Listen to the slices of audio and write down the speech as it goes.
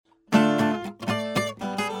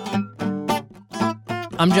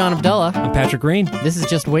I'm John Abdullah. I'm Patrick Green. This is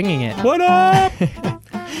Just Winging It. What up?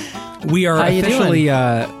 We are How you officially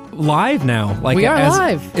live now. We are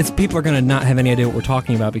live. People are going to not have any idea what we're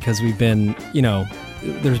talking about because we've been,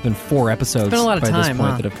 there's been 4 episodes been a lot of by time, this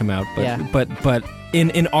point that have come out. But Yeah. but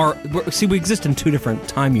in our we exist in 2 different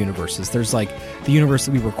time universes. There's like the universe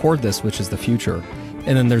that we record this, which is the future.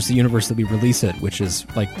 And then there's the universe that we release it, which is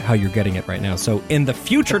like how you're getting it right now. So in the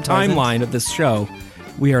future timeline of this show,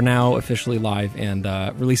 we are now officially live and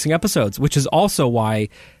releasing episodes, which is also why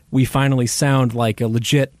we finally sound like a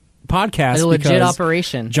legit podcast. A legit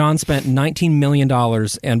operation. John spent $19 million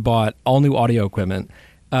and bought all new audio equipment.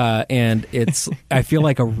 And it's, I feel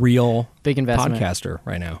like a real big investment podcaster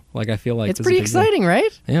right now. Like, I feel like it's pretty exciting,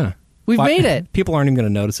 right? Yeah. We've made it. People aren't even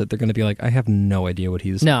going to notice it. They're going to be like, I have no idea what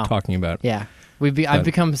he's talking about. Yeah. I've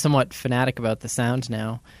become somewhat fanatic about the sound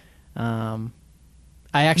now.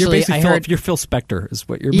 You're Phil Spector is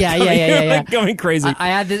what you're becoming. Yeah. Like going crazy. I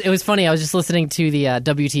had this, it was funny. I was just listening to the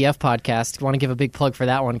WTF podcast. I want to give a big plug for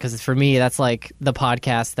that one because for me, that's like the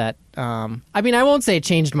podcast that, I won't say it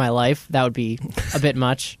changed my life. That would be a bit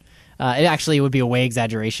much. It would be a way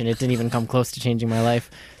exaggeration. It didn't even come close to changing my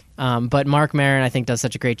life. But Mark Maron, I think, does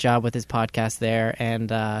such a great job with his podcast there, and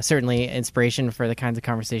certainly inspiration for the kinds of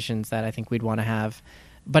conversations that I think we'd want to have.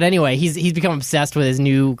 But anyway, he's become obsessed with his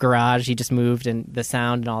new garage. He just moved, and the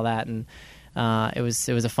sound and all that, and it was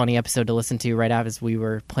a funny episode to listen to right as we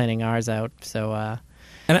were planning ours out. So,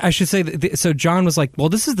 and I should say, so John was like, "Well,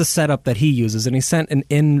 this is the setup that he uses," and he sent an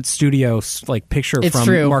in-studio picture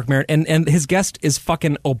from Mark Maron, and his guest is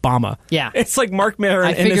fucking Obama. Yeah, it's like Mark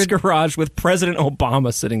Maron in his garage with President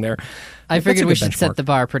Obama sitting there. I figured we should set the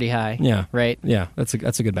bar pretty high. Yeah, right. Yeah, that's a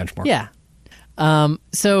good benchmark. Yeah.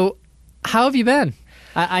 So, how have you been?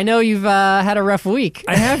 I know you've had a rough week.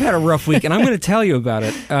 I have had a rough week, and I'm going to tell you about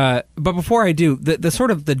it. But before I do, the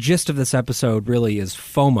sort of the gist of this episode really is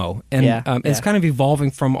FOMO, and it's kind of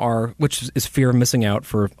evolving from which is fear of missing out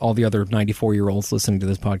for all the other 94-year-olds listening to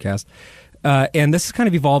this podcast. And this is kind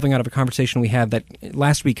of evolving out of a conversation we had that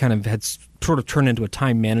last week kind of had sort of turned into a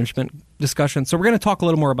time management discussion. So we're going to talk a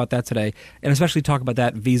little more about that today, and especially talk about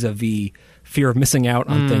that vis-a-vis fear of missing out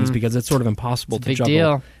on things, because it's sort of impossible to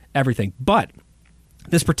juggle everything. But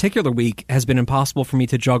this particular week has been impossible for me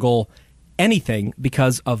to juggle anything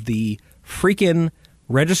because of the freaking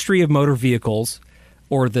Registry of Motor Vehicles,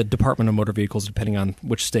 or the Department of Motor Vehicles, depending on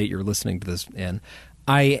which state you're listening to this in.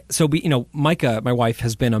 Micah, my wife,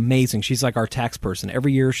 has been amazing. She's like our tax person.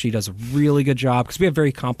 Every year she does a really good job because we have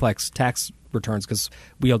very complex tax returns because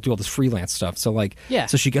we all do all this freelance stuff. So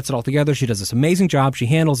so she gets it all together. She does this amazing job. She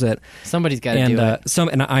handles it. Somebody's got to do it.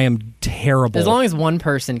 And I am terrible. As long as one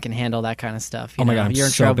person can handle that kind of stuff. Oh my God, you're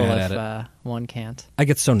in so trouble bad if at it. One can't. I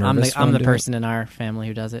get so nervous. I'm the person in our family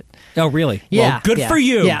who does it. Oh, really? Yeah. Well, good for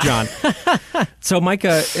you, yeah. John. So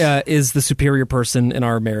Micah is the superior person in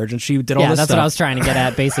our marriage, and she did all this stuff. Yeah, that's what I was trying to get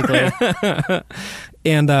at, basically.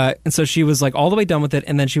 And so she was like all the way done with it,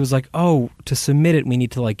 and then she was like, "Oh, to submit it, we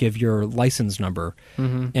need to give your license number."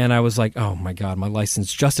 Mm-hmm. And I was like, "Oh my God, my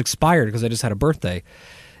license just expired because I just had a birthday."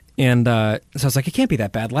 And so I was like, "It can't be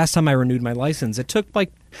that bad." Last time I renewed my license, it took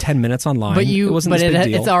 10 minutes online. It wasn't this big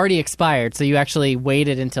deal. It's already expired, so you actually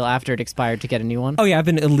waited until after it expired to get a new one? Oh yeah, I've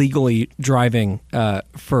been illegally driving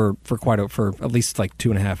for at least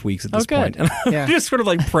 2.5 weeks at this point. And I'm just sort of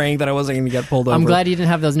praying that I wasn't going to get pulled over. I'm glad you didn't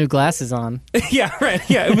have those new glasses on. Yeah, right.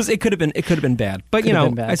 Yeah, it could have been bad, but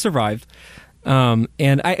I survived. And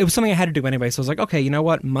it was something I had to do anyway. So I was like, okay, you know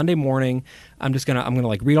what? Monday morning, I'm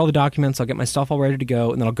gonna read all the documents. I'll get my stuff all ready to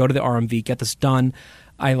go, and then I'll go to the RMV, get this done.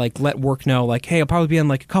 I let work know, hey, I'll probably be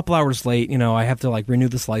in a couple hours late. I have to renew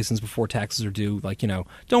this license before taxes are due.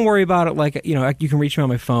 Don't worry about it. You can reach me on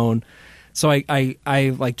my phone. So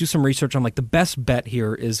I do some research on the best bet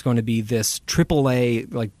here is going to be this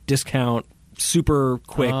AAA discount. Super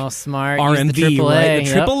quick smart. RMV, the AAA. Right?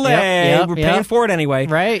 The AAA. Yep, we're paying for it anyway,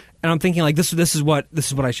 right? And I'm thinking this is what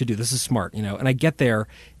I should do. This is smart, And I get there,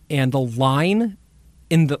 and the line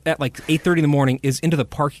at 8:30 in the morning is into the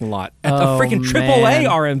parking lot at the freaking AAA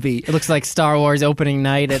RMV. It looks like Star Wars opening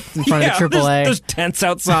night in front of the AAA. There's tents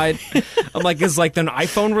outside. I'm is an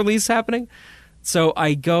iPhone release happening? So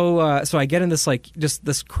I go. So I get in this just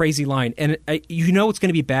this crazy line, and it's going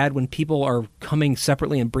to be bad when people are coming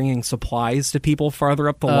separately and bringing supplies to people farther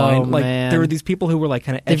up the line. Man. There were these people who were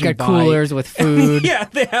kind of edging by. They've got coolers with food. Yeah,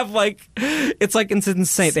 they have it's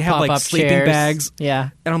insane. They have sleeping chairs. bags. Yeah,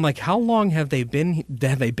 and I'm how long have they been?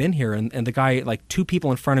 Have they been here? And the guy 2 people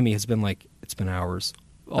in front of me has been it's been hours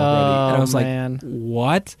already. And I was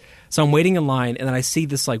what? So I'm waiting in line, and then I see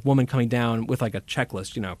this woman coming down with a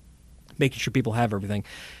checklist. making sure people have everything.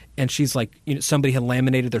 And she's like, somebody had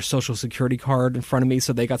laminated their social security card in front of me,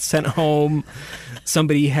 so they got sent home.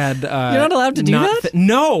 Somebody had... You're not allowed to do that?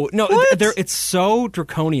 No. What? It's so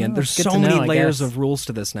draconian. There's so many layers of rules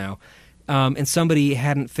to this now. And somebody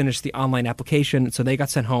hadn't finished the online application, so they got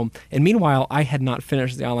sent home. And meanwhile, I had not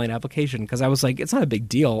finished the online application because I was like, it's not a big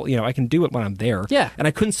deal. I can do it when I'm there. Yeah. And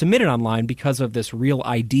I couldn't submit it online because of this Real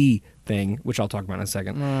ID thing, which I'll talk about in a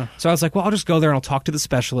second. So I was like, well, I'll just go there and I'll talk to the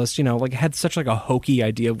specialist. I had such like a hokey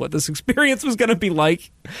idea of what this experience was going to be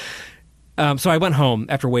like. So I went home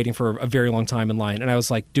after waiting for a very long time in line, and I was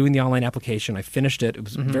like doing the online application. I finished it. It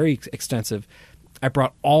was very extensive. I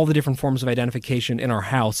brought all the different forms of identification in our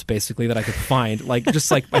house, basically, that I could find. I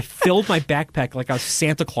filled my backpack like I was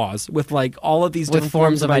Santa Claus with like all of these different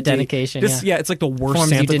forms of identification. Yeah, it's like the worst forms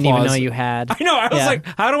Santa you didn't Claus. even know you had. I know. I was like,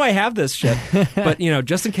 how do I have this shit? But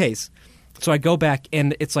just in case. So I go back,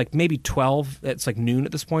 and it's like maybe 12. It's like noon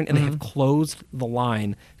at this point, and they have closed the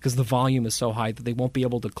line because the volume is so high that they won't be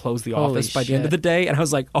able to close the office by the end of the day. And I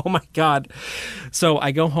was like, oh my God. So I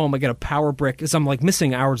go home, I get a power brick because I'm like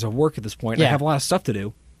missing hours of work at this point. And I have a lot of stuff to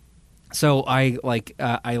do. So I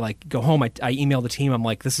go home. I email the team. I'm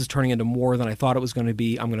like, this is turning into more than I thought it was going to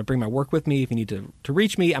be. I'm going to bring my work with me. If you need to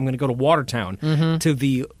reach me, I'm going to go to Watertown to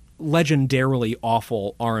the legendarily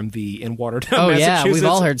awful RMV in Watertown, Massachusetts. Yeah, we've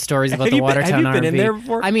all heard stories about the Watertown RMV. Have you been in there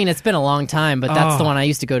before? I mean, it's been a long time, but that's the one I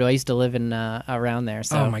used to go to. I used to live in around there.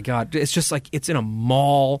 So. Oh my God, it's just like it's in a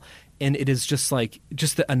mall. And it is just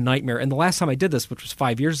a nightmare. And the last time I did this, which was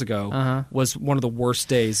 5 years ago, was one of the worst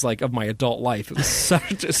days of my adult life. It was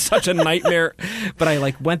such a nightmare. But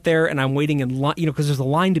I went there and I'm waiting in line, because there's a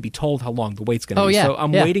line to be told how long the wait's going to be. Yeah. So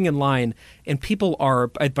I'm waiting in line, and people are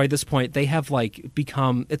by this point they have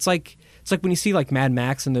become. It's like when you see Mad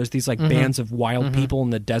Max and there's these bands of wild people in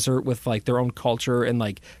the desert with their own culture and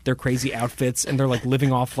their crazy outfits, and they're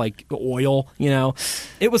living off oil.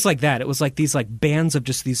 It was like that. It was these bands of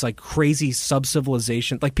just these crazy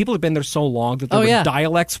sub-civilization. People have been there so long that there were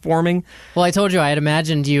dialects forming. Well, I told you I had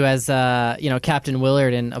imagined you as Captain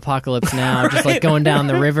Willard in Apocalypse Now, just going down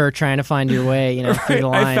the river trying to find your way, through the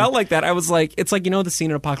line. I felt like that. I was it's the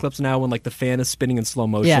scene in Apocalypse Now when the fan is spinning in slow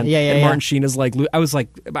motion. Yeah. And Martin Sheen is I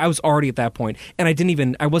was already at that point, and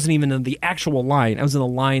I wasn't even in the actual line. I was in the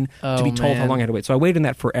line to be told how long I had to wait. So I waited in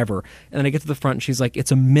that forever, and then I get to the front, and she's like,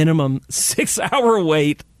 "It's a minimum 6-hour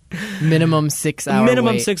wait." Minimum 6-hour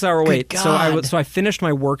minimum wait. 6-hour wait. God. So I finished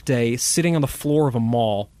my work day sitting on the floor of a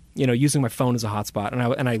mall, using my phone as a hotspot,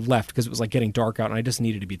 and I left because it was getting dark out, and I just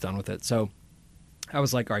needed to be done with it. So I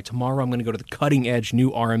was like, all right, tomorrow I'm going to go to the cutting edge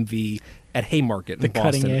new RMV at Haymarket in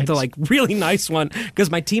Boston. The really nice one,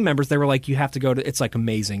 because my team members, they were like, you have to go to. It's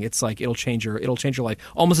amazing. It's it'll change your life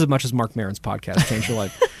almost as much as Mark Maron's podcast changed your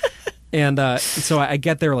life. And so I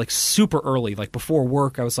get there super early, before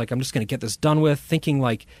work. I was like, I'm just going to get this done with, thinking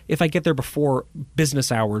if I get there before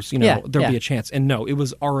business hours, there'll be a chance. And no, it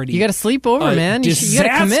was already. You got to sleep over, man. You got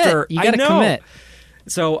to commit. You got to commit.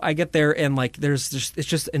 So I get there, and it's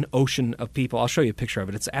just an ocean of people. I'll show you a picture of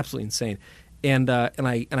it. It's absolutely insane. And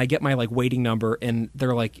I get my waiting number, and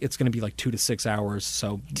they're it's going to be 2 to 6 hours.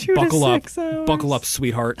 So buckle up,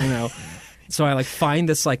 sweetheart. So I find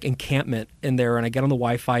this encampment in there, and I get on the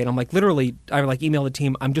Wi-Fi, and I'm literally I email the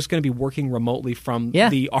team. I'm just going to be working remotely from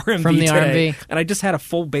the RMV today. And I just had a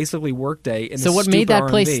full basically work day. So what made that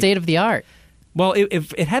place state of the art? Well,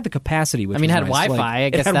 it had the capacity, which it had nice. Wi-Fi. I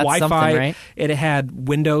guess that's Wi-Fi, something, right? It had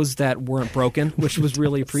windows that weren't broken, which was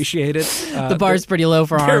really appreciated. The bar's pretty low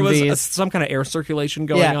for RMVs. There was some kind of air circulation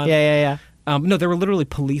going on. Yeah. No, there were literally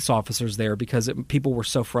police officers there because people were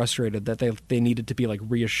so frustrated that they needed to be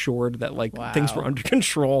reassured that things were under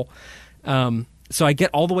control. So I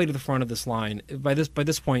get all the way to the front of this line. By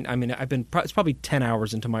this point, I mean it's probably 10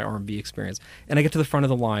 hours into my RMV experience, and I get to the front of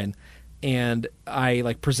the line, and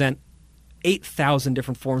I present 8,000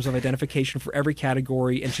 different forms of identification for every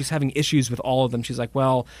category, and she's having issues with all of them. She's like,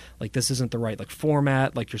 well, this isn't the right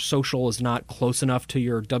format. Your social is not close enough to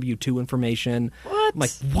your W-2 information. What? I'm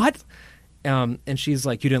like, what? And she's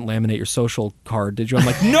like, you didn't laminate your social card, did you? I'm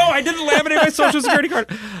like, no, I didn't laminate my social security card.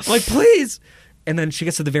 I'm like, please. And then she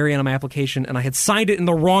gets to the very end of my application, and I had signed it in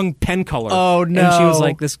the wrong pen color. Oh, no. And she was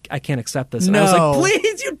like, I can't accept this. And I was like,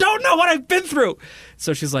 please, you don't know what I've been through.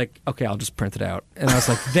 So she's like, okay, I'll just print it out. And I was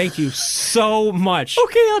like, thank you so much.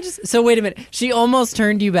 Okay, So wait a minute. She almost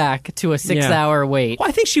turned you back to a 6-hour wait. Well,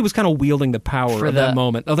 I think she was kind of wielding the power of that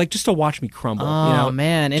moment, just to watch me crumble. Oh,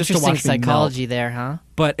 man. Just interesting psychology there, huh?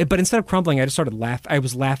 But instead of crumbling, I just started laughing. I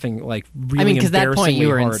was laughing really because at that point you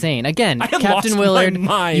were hard. Insane. Again, I had Captain lost Willard, my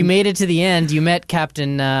mind. you made it to the end. You met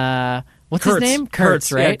Captain What's his name? Kurtz,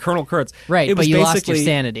 right? Yeah, Colonel Kurtz. Right, it was but you lost your basically-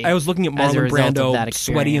 sanity I was looking at as a Marlon result of that Brando, experience.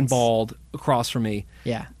 sweaty and bald, across from me.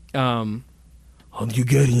 Yeah. How did you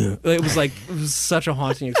get here? It was such a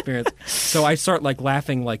haunting experience. So I start like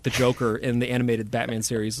laughing like the Joker in the animated Batman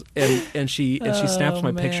series, and she snaps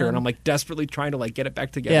my picture, and I'm like desperately trying to like get it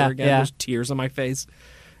back together again. Yeah. There's tears on my face.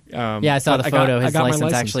 I saw the photo. His my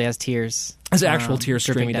license actually has tears. There's actual tears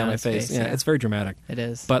dripping streaming down my his face. Yeah, it's very dramatic. It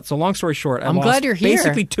is. But so long story short, I'm lost glad you're here.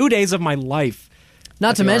 Basically 2 days of my life.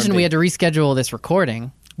 Not to mention RMV. we had to reschedule this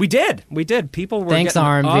recording. We did. People were Thanks, getting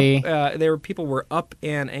RMV. up. People were up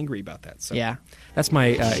and angry about that. So Yeah. that's my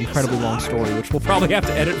incredibly long story, which we'll probably have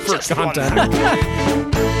to edit for content.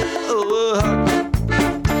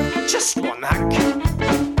 Just one hack.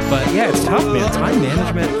 But yeah, it's tough, man. Time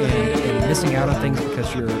management and missing out on things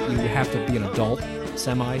because you have to be an adult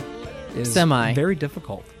is very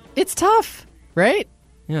difficult. It's tough, right?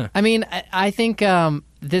 Yeah. I mean, I think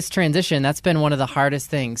this transition, that's been one of the hardest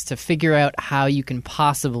things, to figure out how you can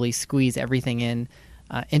possibly squeeze everything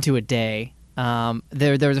into a day.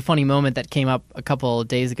 There was a funny moment that came up a couple of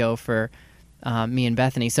days ago for me and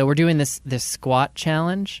Bethany. So we're doing this squat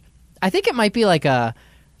challenge. I think it might be like a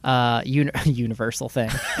universal thing.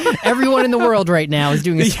 Everyone in the world right now is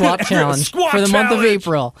doing a squat challenge for the month of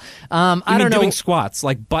April. I don't know, doing squats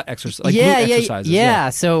like butt exercise, like glute exercises. Yeah.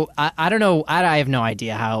 So I don't know. I have no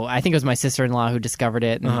idea how. I think it was my sister-in-law who discovered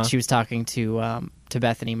it, and she was talking to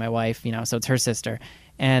Bethany, my wife. So it's her sister,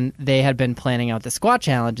 and they had been planning out the squat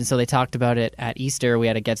challenge, and so they talked about it at Easter. We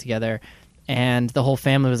had a get together. And the whole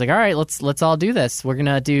family was like, all right, let's all do this. We're going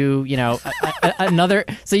to do, another.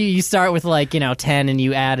 So you start with 10 and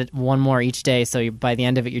you add one more each day. So by the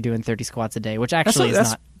end of it, you're doing 30 squats a day, which actually is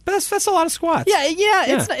not. That's a lot of squats.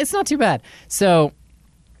 Yeah. It's not too bad. So,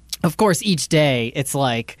 of course, each day it's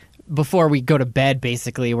like before we go to bed,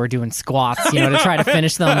 basically, we're doing squats, to try to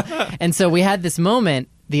finish them. And so we had this moment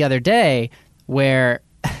the other day where...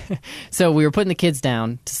 So we were putting the kids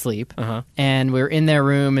down to sleep, and we were in their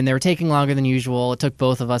room, and they were taking longer than usual. It took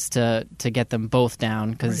both of us to get them both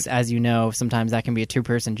down because, as you know, sometimes that can be a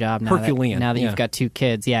two-person job. Now Herculean. That you've got two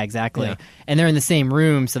kids. Yeah, exactly. Yeah. And they're in the same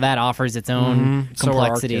room, so that offers its own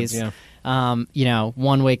complexities. So are our kids,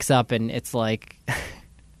 one wakes up, and it's like...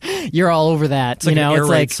 You're all over that. It's like an air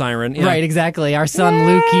raid siren. Yeah. Right, exactly. Our son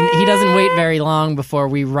Luke, he doesn't wait very long before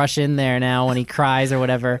we rush in there now when he cries or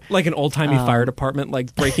whatever. Like an old-timey fire department,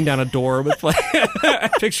 like breaking down a door with I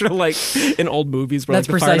picture in old movies where that's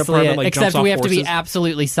the fire precisely department it. Except jumps off we have horses. to be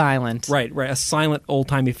absolutely silent. Right. A silent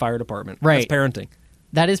old-timey fire department. Right. That's parenting.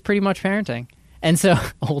 That is pretty much parenting. And so,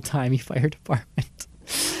 old-timey fire department.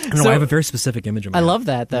 No, I have a very specific image in my I head. love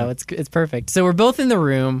that, though. Yeah. It's perfect. So we're both in the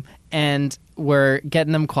room, and we're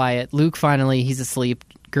getting them quiet. Luke, finally, he's asleep.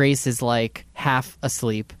 Grace is like half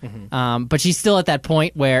asleep. But she's still at that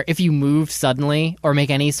point where if you move suddenly or make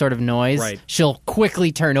any sort of noise, she'll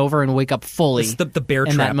quickly turn over and wake up fully. It's the bear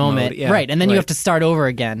trap in that moment. Mode. Yeah. Right, and then you have to start over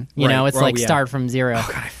again. It's like start from zero. Oh,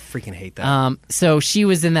 God, I freaking hate that. So she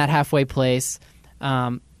was in that halfway place.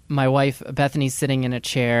 My wife Bethany's sitting in a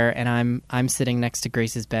chair, and I'm sitting next to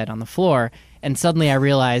Grace's bed on the floor. And suddenly I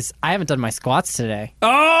realize I haven't done my squats today.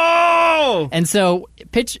 Oh! And so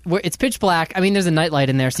it's pitch black. I mean, there's a nightlight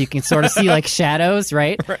in there, so you can sort of see like shadows,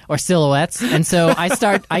 right? Or silhouettes. And so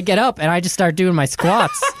I get up and I just start doing my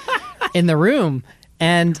squats in the room.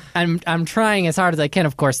 And I'm trying as hard as I can,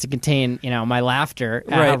 of course, to contain, my laughter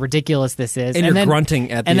at how ridiculous this is. And you're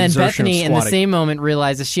grunting at the and then exertion Bethany, of in the squatting. same moment,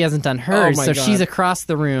 realizes she hasn't done hers, so God. she's across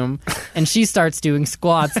the room, and she starts doing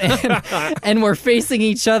squats, and we're facing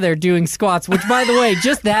each other doing squats. Which, by the way,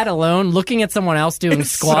 just that alone, looking at someone else doing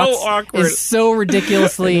squats, so awkward. is so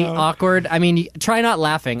ridiculously awkward. I mean, try not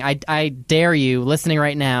laughing. I dare you, listening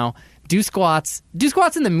right now. Do squats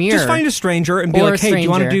in the mirror. Just find a stranger and be Or like, a hey, do you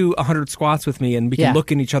want to stranger. do 100 squats with me? And we can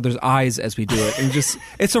look in each other's eyes as we do it. And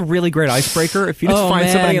it's a really great icebreaker. If you just find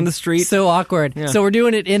somebody on the street. So awkward. Yeah. So we're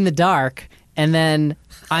doing it in the dark, and then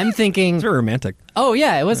I'm thinking... It's very romantic. Oh,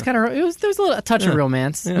 yeah, it was kind of... There was a touch of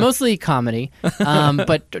romance. Yeah. Mostly comedy,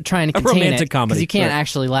 but trying to contain romantic it. comedy. Because you can't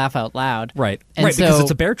actually laugh out loud. Right. And Because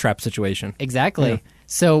it's a bear trap situation. Exactly. Yeah.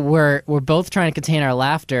 So we're both trying to contain our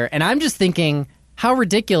laughter, and I'm just thinking... How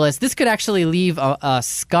ridiculous. This could actually leave a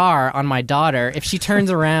scar on my daughter if she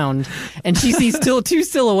turns around and she sees still two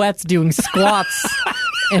silhouettes doing squats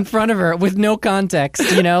in front of her with no context,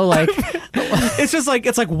 It's just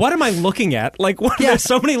like, what am I looking at? There's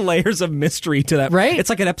so many layers of mystery to that. Right?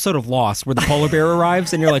 It's like an episode of Lost where the polar bear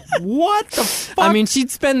arrives and you're like, what the fuck? I mean,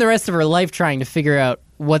 she'd spend the rest of her life trying to figure out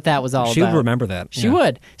what that was all about. She would remember that. She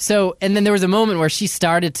would. So, and then there was a moment where she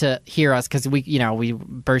started to hear us because we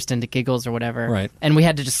burst into giggles or whatever. Right. And we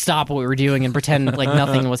had to just stop what we were doing and pretend like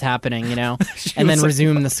nothing was happening, and then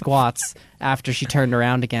resume the squats after she turned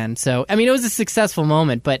around again. So, I mean, it was a successful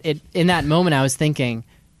moment, but in that moment I was thinking,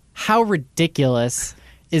 how ridiculous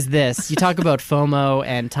is this? You talk about FOMO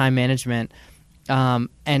and time management.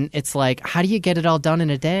 And it's like, how do you get it all done in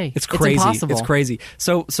a day? It's crazy. It's impossible. It's crazy.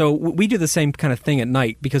 So we do the same kind of thing at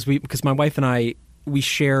night because my wife and I, we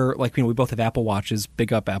share, like, we both have Apple Watches.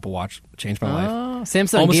 Big up Apple Watch. Changed my life.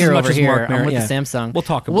 Samsung Almost gear as much over as here. Mark Maron. I'm with Yeah. the Samsung. We'll take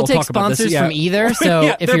talk about this. sponsors Yeah. from either. So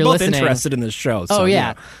yeah, if they're you're both listening, interested in this show. So,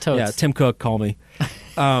 totes. Yeah, Tim Cook, call me.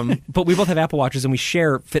 But we both have Apple Watches and we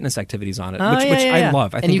share fitness activities on it, which I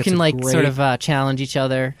love. I think you can sort of challenge each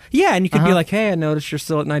other. Yeah, and you could be like, hey, I noticed you're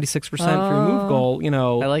still at 96% for your move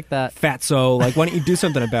goal. I like that. Fatso, like, why don't you do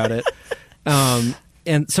something about it?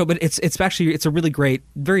 And so, but it's a really great,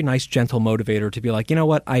 very nice, gentle motivator to be like, you know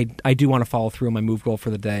what, I do want to follow through on my move goal for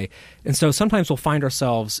the day. And so sometimes we'll find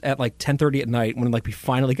ourselves at like 10:30 at night when like we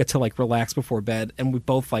finally get to like relax before bed, and we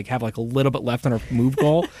both like have like a little bit left on our move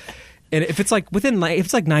goal. And if it's like if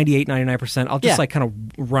it's like 98, 99%, I'll just like kind of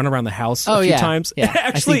run around the house a few times. Yeah,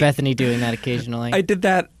 Actually, I see Bethany doing that occasionally. I did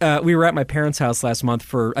that. We were at my parents' house last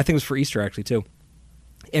month I think it was for Easter actually too.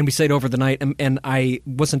 And we stayed over the night, and I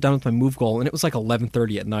wasn't done with my move goal, and it was like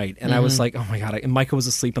 11:30 at night, and I was like, oh my God, and Micah was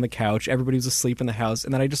asleep on the couch, everybody was asleep in the house,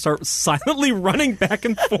 and then I just start silently running back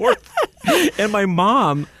and forth, and my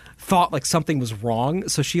mom thought like something was wrong,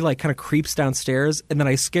 so she like kind of creeps downstairs, and then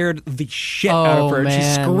I scared the shit out of her, and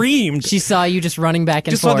she screamed. She saw you just running back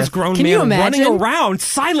and just forth. Saw this grown Can man you imagine? running around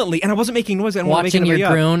silently, and I wasn't making noise. I wasn't watching waking your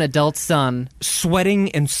up. grown adult son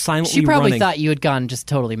sweating and silently She probably running. thought you had gone just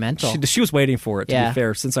totally mental. She was waiting for it, to be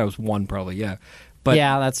fair, since I was one, probably, yeah. But,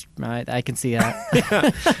 yeah, that's right. I can see that.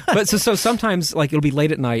 Yeah. But so sometimes like it'll be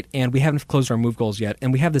late at night and we haven't closed our move goals yet,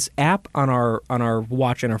 and we have this app on our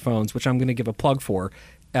watch and our phones, which I'm going to give a plug for.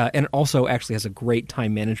 And it also actually has a great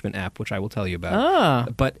time management app, which I will tell you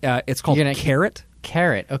about. But it's called Carrot.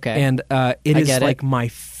 Carrot, okay. And it is like my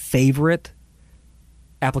favorite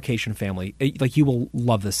application family. Like, you will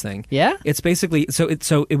love this thing. Yeah? It's basically so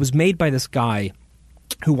it was made by this guy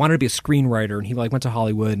who wanted to be a screenwriter, and he like went to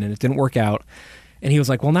Hollywood and it didn't work out. And he was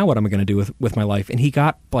like, well, now what am I going to do with my life? And he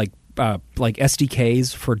got like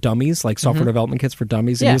SDKs for dummies, like software development kits for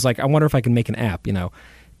dummies. And he was like, I wonder if I can make an app,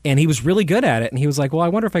 And he was really good at it. And he was like, well, I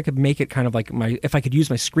wonder if I could make it kind of like if I could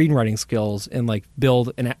use my screenwriting skills and like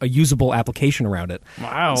build a usable application around it.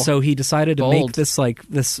 Wow. So he decided to make this like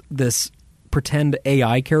this pretend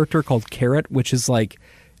AI character called Carrot, which is like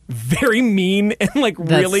very mean and like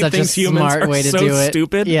really thinks humans are so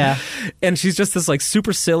stupid. Yeah. And she's just this like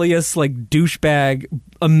supercilious, like douchebag,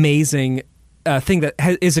 amazing thing that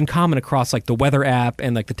is in common across like the weather app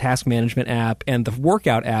and like the task management app and the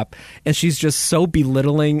workout app, and she's just so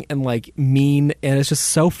belittling and like mean, and it's just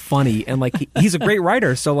so funny, and like he's a great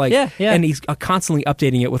writer, so like and he's constantly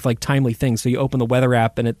updating it with like timely things. So you open the weather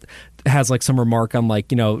app and it has like some remark on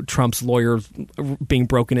like Trump's lawyer being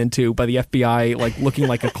broken into by the FBI, like looking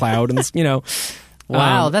like a cloud, and this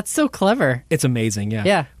Wow, that's so clever. It's amazing, yeah.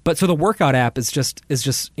 Yeah. But so the workout app is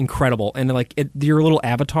just incredible, and like your little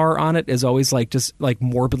avatar on it is always like just like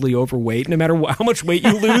morbidly overweight. No matter how much weight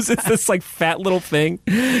you lose, it's this like fat little thing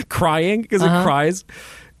crying because it cries.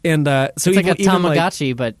 And so it's like a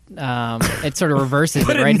Tamagotchi, but it sort of reverses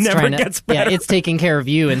it, right? It never gets better. Yeah, it's taking care of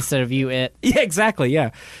you instead of you it. Yeah, exactly.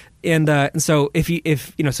 Yeah. And so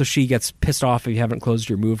if so she gets pissed off if you haven't closed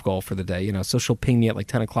your move goal for the day, so she'll ping me at like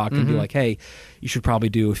 10 o'clock and be like, hey, you should probably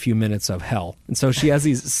do a few minutes of hell. And so she has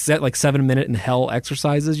these set like 7-minute in hell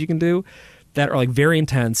exercises you can do that are like very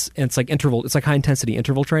intense, and it's like high intensity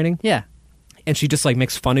interval training. Yeah. And she just like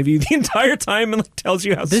makes fun of you the entire time and like tells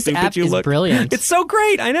you how stupid app you is look. Brilliant. It's so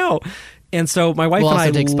great, I know. And so my wife we'll and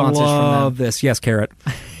I take sponsors love from them. this. Yes, Carrot.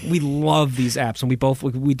 We love these apps, and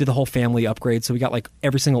we did the whole family upgrade. So we got like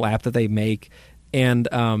every single app that they make, and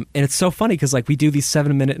it's so funny because like we do these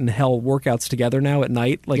 7-minute in hell workouts together now at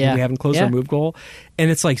night. Like we haven't closed our move goal, and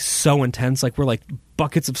it's like so intense. Like we're like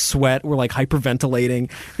buckets of sweat. We're like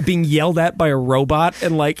hyperventilating, being yelled at by a robot,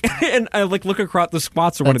 and and I like look across the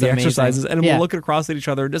squats are one of the exercises, and we'll look across at each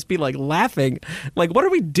other and just be like laughing. Like, what are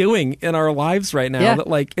we doing in our lives right now? That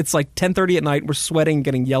like it's like 10:30 at night. We're sweating,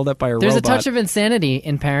 getting yelled at by a robot. There's a touch of insanity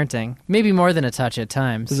in parenting. Maybe more than a touch at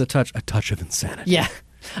times. There's a touch of insanity. Yeah.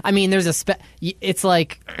 I mean, there's it's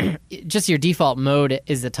like just your default mode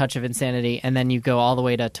is a touch of insanity, and then you go all the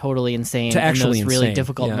way to totally insane to actually in those really insane.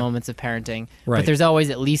 difficult moments of parenting. Right. But there's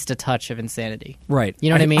always at least a touch of insanity. Right. You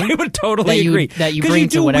know what I mean? I would totally agree. That you bring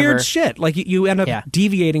do to whatever weird shit. Like you end up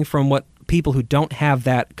deviating from what people who don't have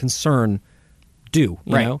that concern do,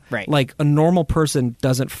 you know? Right. Like a normal person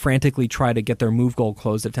doesn't frantically try to get their move goal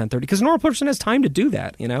closed at 10:30 because a normal person has time to do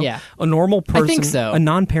that, you know? Yeah. A normal person, I think so. a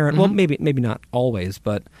non-parent, well, maybe not always,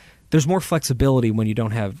 but there's more flexibility when you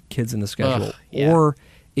don't have kids in the schedule. Yeah. Or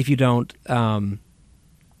if you don't,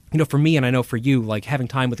 you know, for me and I know for you, like having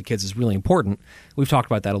time with the kids is really important. We've talked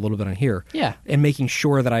about that a little bit on here. Yeah. And making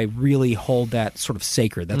sure that I really hold that sort of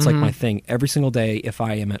sacred. That's like my thing. Every single day, if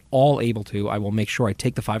I am at all able to, I will make sure I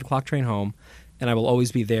take the 5 o'clock train home. And I will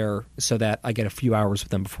always be there so that I get a few hours with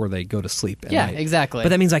them before they go to sleep. Yeah, exactly. But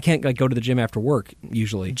that means I can't like go to the gym after work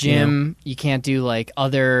usually. Gym, you can't do like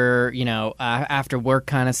other, you know, after work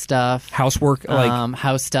kind of stuff. Housework, like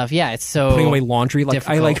house stuff. Yeah, it's so putting away laundry. Like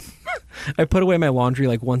difficult. I put away my laundry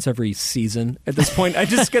like once every season. At this point, I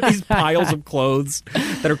just get these piles of clothes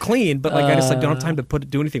that are clean, but like I just like don't have time to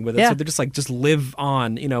do anything with it. Yeah. So they're just like live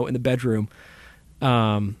on, you know, in the bedroom.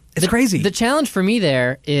 It's crazy. The challenge for me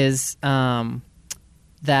there is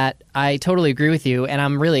that I totally agree with you, and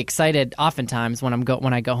I'm really excited. Oftentimes when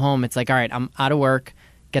I go home, it's like, all right, I'm out of work,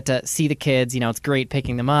 get to see the kids. You know, it's great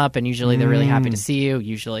picking them up, and usually they're really happy to see you.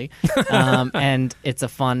 Usually, and it's a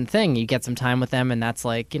fun thing. You get some time with them, and that's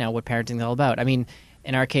like, you know, what parenting is all about. I mean,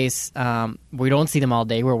 in our case, we don't see them all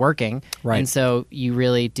day. We're working, right? And so you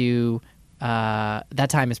really do. That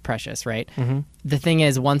time is precious, right? Mm-hmm. The thing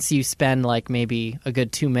is, once you spend like maybe a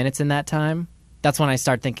good 2 minutes in that time, that's when I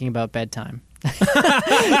start thinking about bedtime.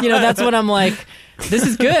 You know, that's when I'm like, this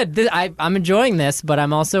is good. I'm enjoying this, but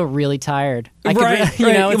I'm also really tired. Right.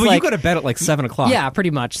 You know, it's well, like, you go to bed at like 7 o'clock. Yeah,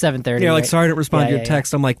 pretty much 7:30. You're like, right? sorry I didn't respond to your Yeah.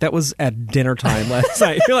 text. I'm like, that was at dinner time last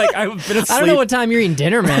night. You're like, I've been asleep. I don't know what time you're eating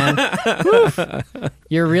dinner, man.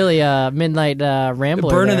 You're really a midnight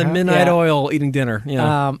rambler. Burning there, the huh? midnight Yeah. oil, eating dinner.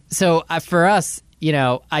 Yeah. So for us, you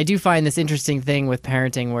know, I do find this interesting thing with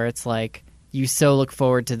parenting where it's like you so look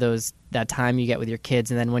forward to that time you get with your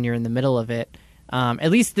kids, and then when you're in the middle of it,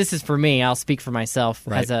 at least this is for me. I'll speak for myself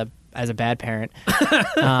right. as a bad parent.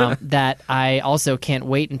 That I also can't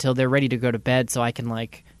wait until they're ready to go to bed so I can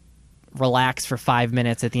like relax for 5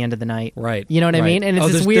 minutes at the end of the night. Right. You know what I mean? And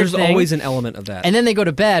it's this weird there's thing. always an element of that. And then they go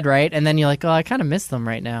to bed, right? And then you're like, oh, I kind of miss them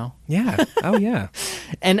right now. Yeah. Oh, yeah.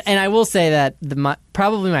 And I will say that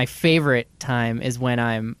probably my favorite time is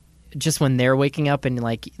when they're waking up and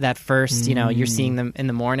like that first, you know, you're seeing them in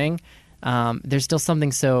the morning. There's still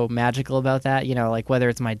something so magical about that, you know, like whether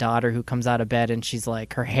it's my daughter who comes out of bed and she's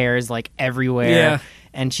like, her hair is like everywhere. Yeah.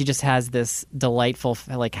 And she just has this delightful,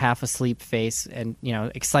 like half asleep face and, you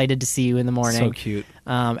know, excited to see you in the morning. So cute.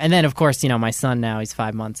 And then, of course, you know, my son now, he's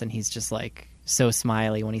 5 months and he's just like so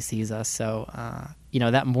smiley when he sees us. So, you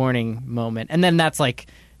know, that morning moment. And then that's like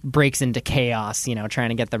breaks into chaos, you know, trying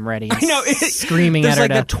to get them ready. And I know. Screaming at her There's like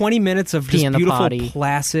to that 20 minutes of pee just in the beautiful, potty.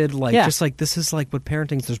 placid, like Yeah. just like this is like what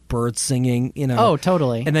parenting is. There's birds singing, you know. Oh,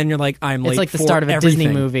 totally. And then you're like, I'm late It's like the for start of a everything.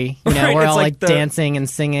 Disney movie. You know, Right, we're it's all like like the- dancing and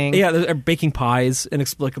singing. Yeah, they're baking pies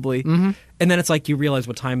inexplicably. Mm-hmm. And then it's like you realize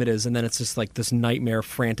what time it is, and then it's just like this nightmare,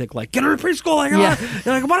 frantic, like, get her to preschool. Like, Yeah.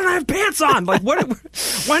 You're like, why don't I have pants on? Like, why didn't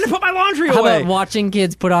I put my laundry How away? about watching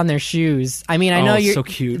kids put on their shoes? I mean, I know it's you're so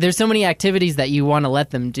cute. There's so many activities that you want to let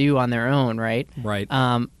them do on their own, right? Right.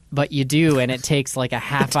 But you do, and it takes like a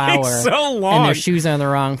half hour. so long. And their shoes are on the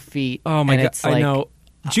wrong feet. Oh my and God, it's like, I know.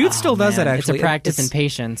 Jude still does man, that actually. It's a practice in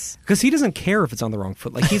patience. Because he doesn't care if it's on the wrong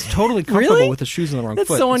foot. Like he's totally comfortable Really? with the shoes on the wrong That's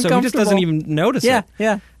foot. so he just doesn't uncomfortable. even notice Yeah, it.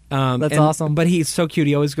 yeah. That's and- awesome. But he's so cute.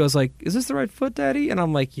 He always goes like, "Is this the right foot, Daddy?" And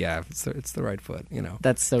I'm like, "Yeah, it's the right foot." You know,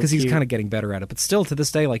 That's so because he's cute. kind of getting better at it. But still, to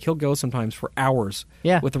this day, like he'll go sometimes for hours.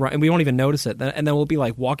 Yeah. With the right, and we won't even notice it. And then we'll be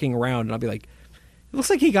like walking around, and I'll be like, "It looks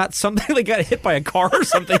like he got something. Like got hit by a car or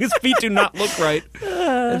something. His feet do not look right."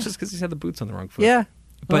 It's just because he's had the boots on the wrong foot. Yeah.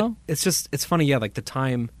 But Well. it's funny. Yeah, like the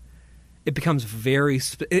time. It becomes very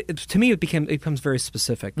to me. It becomes very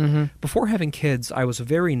specific. Mm-hmm. Before having kids, I was a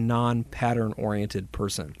very non-pattern oriented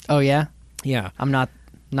person. Oh, yeah? Yeah, I'm not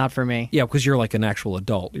for me. yeah, because you're like an actual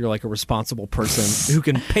adult. You're like a responsible person who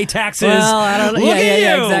can pay taxes. Well, I don't know. Look Yeah, at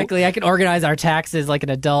yeah, you! exactly. I can organize our taxes like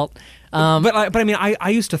an adult. But I mean, I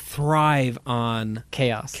used to thrive on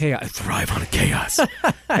Chaos. chaos. I thrive on chaos.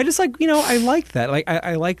 I just like I liked that. Like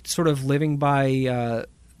I liked sort of living by.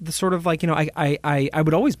 The sort of like I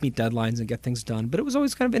would always meet deadlines and get things done, but it was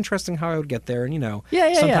always kind of interesting how I would get there. And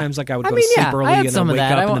Yeah. sometimes like I would I go mean, to sleep yeah, early I had and some then of wake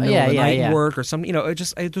that. up in the middle of the night and yeah. work or something.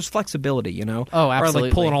 There's flexibility. Oh, or I absolutely.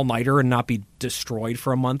 like pull an all nighter and not be destroyed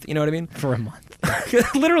for a month. You know what I mean? For a month.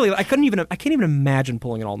 Literally, I can't even imagine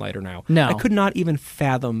pulling an all nighter now. No. I could not even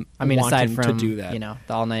fathom. I mean, aside wanting from to do that,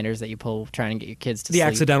 the all-nighters that you pull trying to get your kids to the sleep.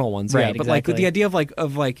 accidental ones, Right, yeah. But exactly. like the idea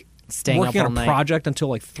of like staying working up all on a night. project until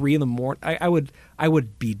like 3 a.m. I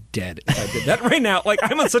would be dead if I did that right now. Like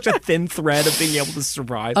I'm on such a thin thread of being able to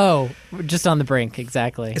survive. Oh, just on the brink,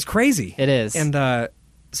 exactly. It's crazy. It is. And but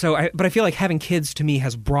I feel like having kids to me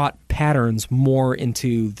has brought patterns more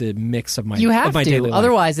into the mix of my you have of my to, daily life.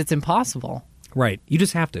 otherwise it's impossible. Right. You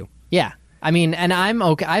just have to. Yeah. I mean, and I'm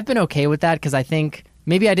okay. I've been okay with that because I think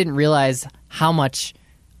maybe I didn't realize how much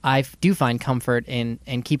I do find comfort in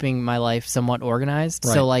keeping my life somewhat organized.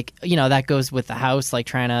 Right. So, like, that goes with the house, like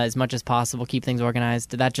trying to, as much as possible, keep things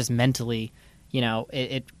organized. That just mentally,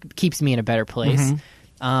 it keeps me in a better place.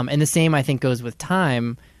 Mm-hmm. And the same, I think, goes with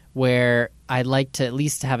time, where I'd like to at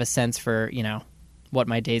least have a sense for, what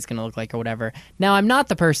my day's going to look like or whatever. Now, I'm not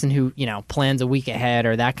the person who, plans a week ahead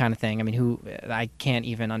or that kind of thing. I mean, I can't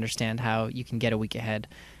even understand how you can get a week ahead.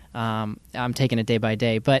 I'm taking it day by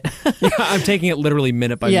day, but I'm taking it literally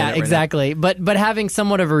minute by minute. Yeah, exactly. But having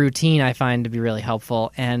somewhat of a routine, I find to be really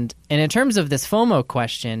helpful. And in terms of this FOMO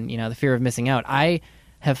question, the fear of missing out, I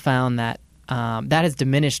have found that that has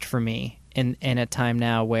diminished for me in a time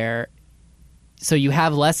now where, so you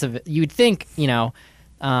have less of it. You'd think,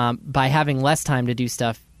 by having less time to do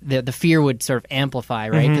stuff, the fear would sort of amplify,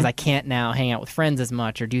 right? Because I can't now hang out with friends as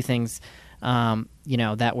much or do things,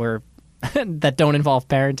 that were that don't involve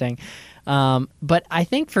parenting. But I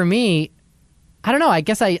think for me, I don't know. I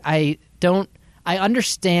guess I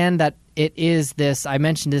understand that it is this. I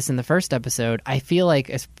mentioned this in the first episode. I feel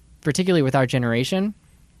like, particularly with our generation,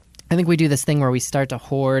 I think we do this thing where we start to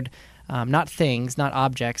hoard not things, not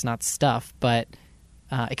objects, not stuff, but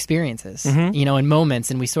experiences, and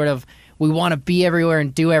moments. And we want to be everywhere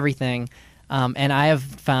and do everything. And I have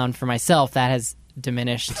found for myself that has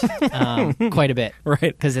diminished quite a bit, right?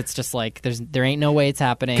 Because it's just like there ain't no way it's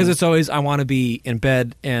happening. Because it's always I want to be in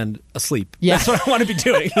bed and asleep. Yeah, that's what I want to be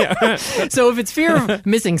doing. Yeah. So if it's fear of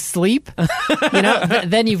missing sleep,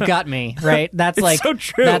 then you've got me, right? That's it's like so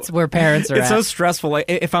true. That's where parents are. It's at. so stressful. Like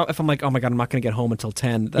if I'm like, oh my god, I'm not going to get home until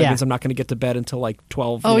 10. That means I'm not going to get to bed until like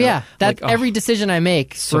 12. Oh yeah, every decision I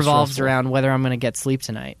make so revolves stressful. around whether I'm going to get sleep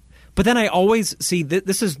tonight. But then I always see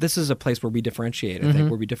this is a place where we differentiate. I think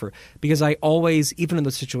where we differ, because I always, even in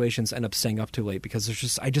those situations, end up staying up too late because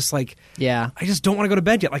I just don't want to go to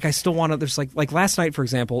bed yet. Like I still want to. There's like last night, for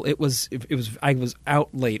example, I was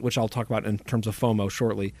out late, which I'll talk about in terms of FOMO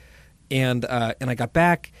shortly, and I got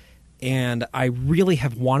back. And I really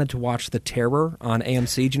have wanted to watch The Terror on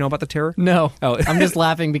AMC. Do you know about The Terror? No. Oh. I'm just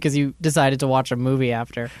laughing because you decided to watch a movie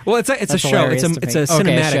after. Well, it's a show. It's a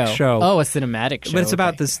cinematic show. Oh, a cinematic show. But it's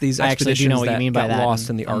about okay. these I actually do expeditions know what that you mean by got that. lost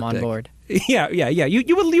in the I'm Arctic. on board. Yeah.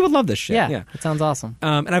 You would love this shit. Yeah, it sounds awesome.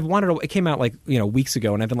 And I've wanted to. It came out weeks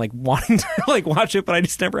ago, and I've been wanting to watch it, but I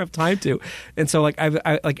just never have time to. And so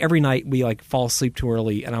I every night we fall asleep too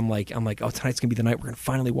early, and I'm like, oh, tonight's gonna be the night we're gonna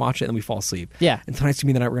finally watch it, and we fall asleep. Yeah. And tonight's gonna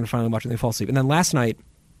be the night we're gonna finally watch it, and we fall asleep. And then last night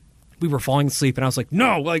we were falling asleep, and I was like,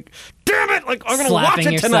 no, damn it, I'm gonna watch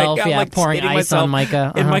Slapping it tonight. yourself, I'm pouring skating ice myself, on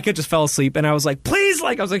Micah. and Micah just fell asleep, and I was like, please,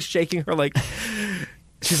 I was shaking her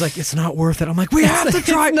She's like, it's not worth it. I'm like, we have to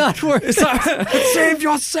try. It's not worth it. Save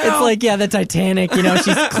yourself. It's like, the Titanic,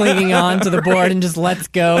 she's clinging on to the board and just lets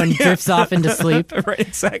go and drifts off into sleep. Right,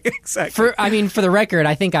 exactly. For the record,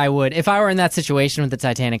 I think I would. If I were in that situation with the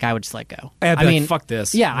Titanic, I would just let go. I mean, fuck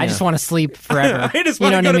this. Yeah, I just want to sleep forever. I just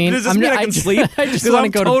want to go to bed. Does this mean I can sleep? I just want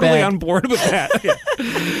to go to bed. I'm totally on board with that.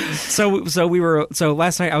 Yeah. So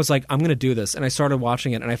last night I was like, I'm going to do this. And I started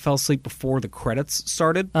watching it, and I fell asleep before the credits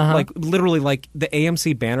started. Literally, the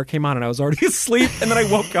AMC banner came on, and I was already asleep. And then I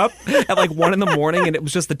woke up at 1 a.m, and it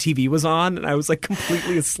was just the TV was on, and I was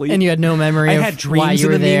completely asleep. And you had no memory I of had dreams why you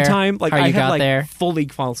in were the there, meantime. how you I got had there. fully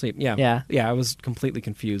fallen asleep. Yeah. I was completely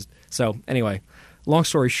confused. So anyway, long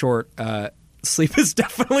story short, sleep is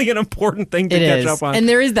definitely an important thing to catch up on. And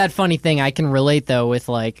there is that funny thing I can relate though with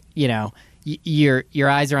your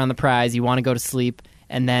eyes are on the prize, you want to go to sleep,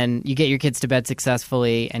 and then you get your kids to bed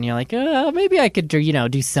successfly, and you're like, maybe I could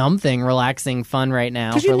do something relaxing, fun right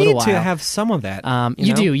now for a little while. You need to have some of that.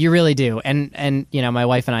 You really do. And my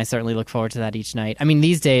wife and I certainly look forward to that each night. I mean,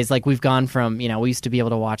 these days, we've gone from, we used to be able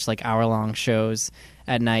to watch hour-long shows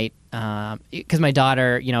at night, because my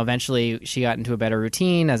daughter, eventually she got into a better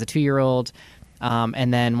routine as a 2-year-old.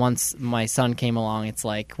 And then once my son came along, it's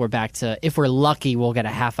we're back to, if we're lucky, we'll get a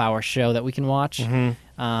half-hour show that we can watch.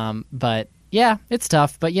 But yeah, it's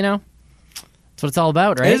tough, but that's what it's all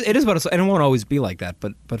about, right? It is, but and it won't always be like that.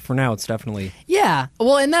 But for now, it's definitely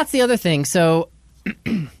Well, and that's the other thing. So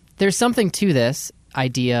there's something to this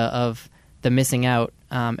idea of the missing out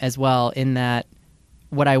as well. In that,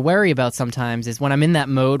 what I worry about sometimes is when I'm in that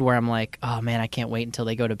mode where I'm like, oh man, I can't wait until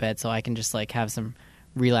they go to bed so I can just have some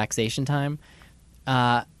relaxation time.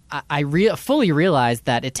 fully realized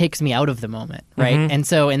that it takes me out of the moment, right? And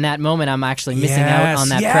so in that moment, I'm actually missing out on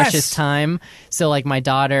that precious time. So like my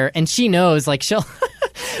daughter, and she knows, like she'll,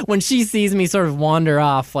 when she sees me sort of wander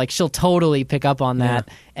off, like she'll totally pick up on that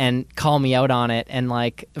and call me out on it. And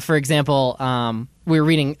like, for example, we were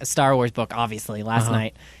reading a Star Wars book, obviously, last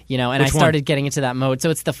night, you know, and I started getting into that mode. So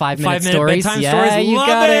it's the 5-minute stories. Bedtime yeah, stories. you Love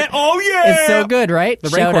got it. Oh, yeah. It's so good, right? The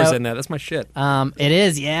Shout Raincor's out. in that. That's my shit. It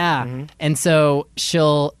is, yeah. And so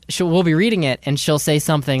we'll be reading it, and she'll say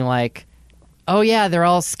something like, "Oh yeah, they're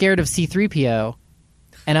all scared of C-3PO."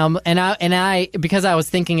 And I because I was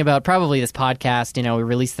thinking about probably this podcast, you know, we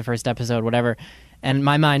released the first episode, whatever, and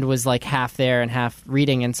my mind was like half there and half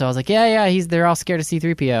reading, and so I was like, yeah, they're all scared of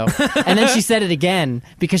C-3PO. And then she said it again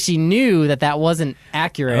because she knew that wasn't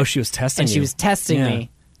accurate. Oh, she was testing you. She was testing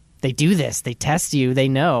me. They do this. They test you. They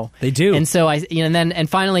know. They do. And so and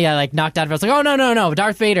finally I like knocked out. I was like, oh no,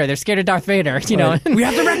 Darth Vader. They're scared of Darth Vader. You know, we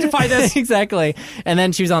have to rectify this. Exactly. And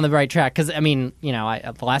then she was on the right track because I mean, you know,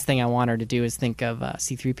 the last thing I want her to do is think of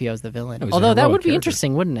C-3PO as the villain. Although that would be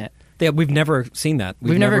interesting, wouldn't it? Yeah, we've never seen that.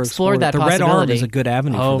 We've never explored that the possibility. Red Arm is a good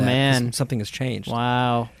avenue for that. Oh man, something has changed.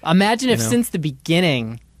 Wow. Imagine if since the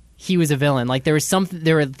beginning he was a villain. Like there were things that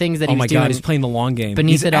he was doing. Oh my god, he's playing the long game.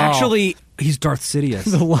 Beneath it all. He's Darth Sidious.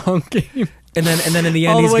 The long game. And then in the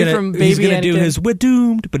end, all he's the way gonna from baby do his "we're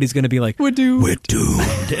doomed," but he's gonna be like "we're doomed,"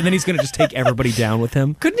 and then he's gonna just take everybody down with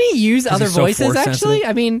him. Couldn't he use other voices? So actually,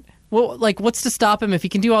 I mean, well, like, what's to stop him if he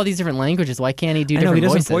can do all these different languages? Why can't he do different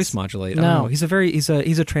voices? He doesn't voice modulate. No, I don't know.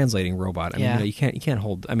 He's a translating robot. I mean, you know, you can't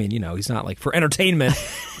hold. I mean, you know, he's not like for entertainment.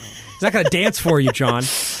 He's not gonna dance for you, John.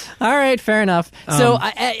 All right, fair enough. So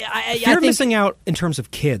fear of missing out in terms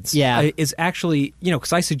of kids is actually, you know,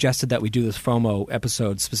 because I suggested that we do this FOMO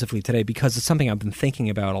episode specifically today because it's something I've been thinking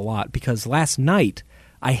about a lot because last night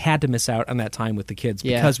I had to miss out on that time with the kids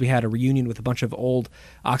because we had a reunion with a bunch of old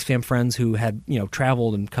Oxfam friends who had, you know,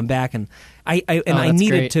 traveled and come back, and I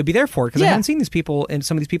needed to be there for it because I hadn't seen these people and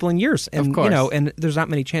some of these people in years, and of course. You know, and there's not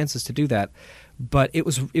many chances to do that. But it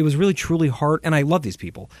was really truly hard, and I love these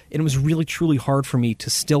people. And it was really truly hard for me to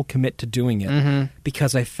still commit to doing it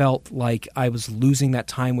because I felt like I was losing that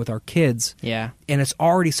time with our kids. Yeah, and it's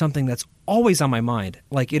already something that's always on my mind.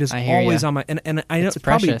 Like it is always on my and I know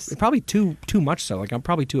it's probably too much so. Like I'm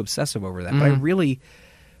probably too obsessive over that. But I really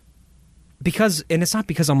and it's not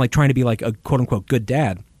because I'm like trying to be like a quote unquote good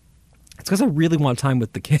dad. It's because I really want time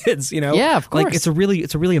with the kids. You know, yeah, of course. Like it's a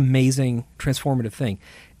really amazing transformative thing.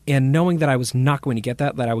 And knowing that I was not going to get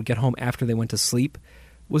that I would get home after they went to sleep,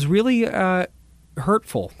 was really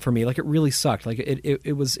hurtful for me. Like it really sucked. Like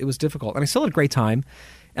it was difficult. And I still had a great time.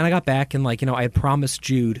 And I got back and like, you know, I had promised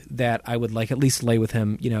Jude that I would like at least lay with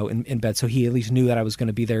him, you know, in bed, so he at least knew that I was going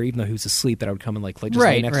to be there, even though he was asleep. That I would come and like just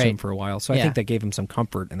lay next to him for a while. So I think that gave him some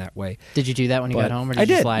comfort in that way. Did you do that when you got home, or did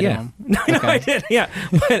you just lie to him? No, I did. Yeah,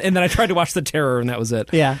 and then I tried to watch The Terror, and that was it.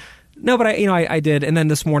 Yeah. No, but I did. And then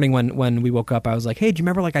this morning when we woke up, I was like, hey, do you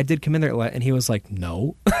remember like I did come in there? And he was like,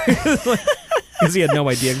 no. Because he had no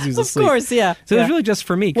idea because he was asleep. Of course, yeah. So it was really just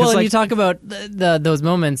for me. Well, and you talk about those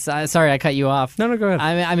moments. Sorry, I cut you off. No, go ahead.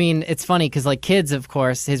 I mean, it's funny because like kids, of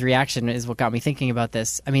course, his reaction is what got me thinking about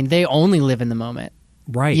this. I mean, they only live in the moment.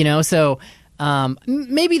 Right. You know, so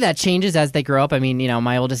maybe that changes as they grow up. I mean, you know,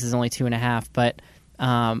 my oldest is only 2.5, but...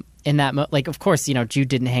 in that, like, of course, you know, Jude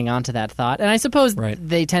didn't hang on to that thought. And I suppose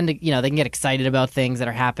they tend to, you know, they can get excited about things that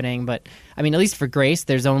are happening. But, I mean, at least for Grace,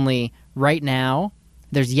 there's only right now,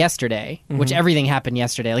 there's yesterday, which everything happened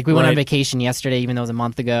yesterday. Like, we went on vacation yesterday, even though it was a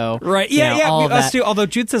month ago. Right. Yeah, you know, us too. Although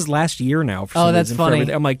Jude says last year now. For some that's reason,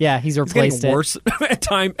 funny. I'm like, yeah, he's replaced getting worse at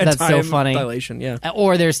time. That's so funny. Dilation, yeah.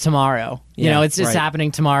 Or there's tomorrow. You know, it's just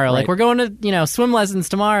happening tomorrow. Like, we're going to, you know, swim lessons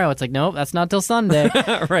tomorrow. It's like, nope, that's not till Sunday.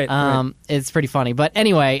 Right. It's pretty funny. But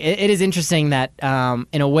anyway, it is interesting that,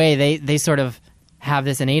 in a way, they sort of have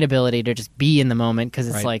this innate ability to just be in the moment because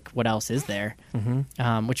it's like, what else is there?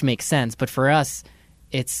 Which makes sense. But for us,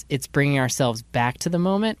 it's bringing ourselves back to the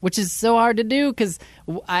moment, which is so hard to do because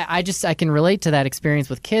I can relate to that experience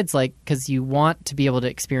with kids, like because you want to be able to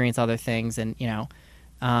experience other things and, you know,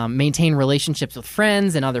 maintain relationships with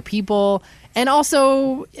friends and other people. And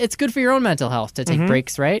also, it's good for your own mental health to take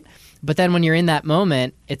breaks, right? But then when you're in that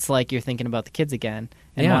moment, it's like you're thinking about the kids again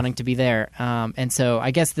and wanting to be there. And so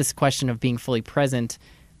I guess this question of being fully present,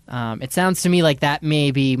 it sounds to me like that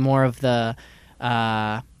may be more of the...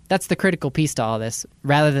 that's the critical piece to all this,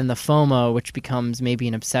 rather than the FOMO, which becomes maybe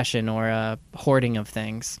an obsession or a hoarding of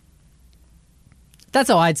things. That's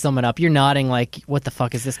how I'd sum it up. You're nodding like, what the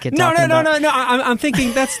fuck is this kid talking about? No. I'm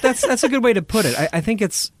thinking that's a good way to put it. I think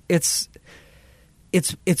it's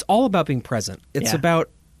all about being present. It's about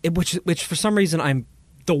which for some reason I'm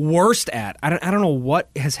the worst at. I don't know what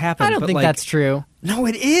has happened. I don't think that's true. No,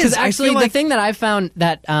 it is. Because actually, the thing that I found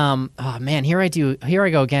that, oh man, here I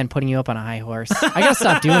go again, putting you up on a high horse. I gotta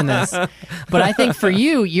stop doing this. But I think for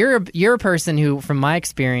you, you're a person who, from my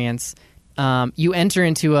experience, you enter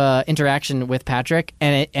into a interaction with Patrick,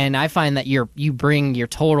 and I find that you bring your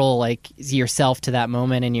total like yourself to that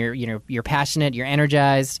moment, and you're passionate, you're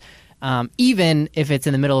energized, even if it's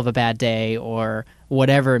in the middle of a bad day or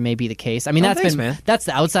whatever may be the case. I mean, that's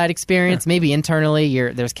the outside experience. Yeah. Maybe internally,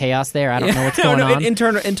 there's chaos there. I don't know what's going on.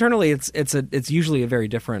 Internally, it's usually a very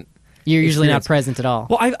different. You're usually not present at all.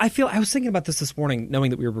 Well, I was thinking about this morning,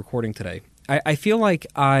 knowing that we were recording today. I feel like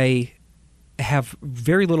I have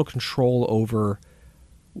very little control over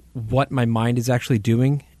what my mind is actually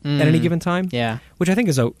doing at any given time. Yeah, which I think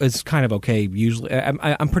is kind of okay. Usually,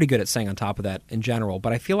 I'm pretty good at staying on top of that in general.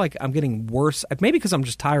 But I feel like I'm getting worse. Maybe because I'm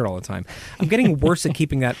just tired all the time. I'm getting worse at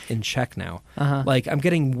keeping that in check now. Like I'm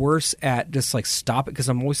getting worse at just like stop it because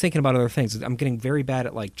I'm always thinking about other things. I'm getting very bad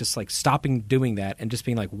at like just like stopping doing that and just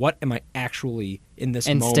being like, what am I actually in this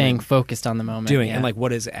moment? And staying focused on the moment. Doing and like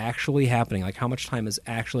what is actually happening? Like how much time is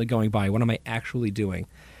actually going by? What am I actually doing?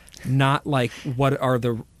 Not like what are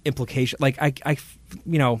the implications. Like I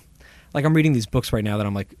like I'm reading these books right now that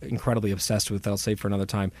I'm like incredibly obsessed with that I'll save for another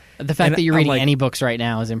time. The fact that you're reading any books right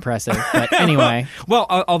now is impressive. But anyway. Well,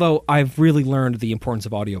 although I've really learned the importance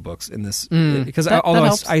of audiobooks in this because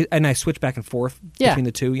I switch back and forth between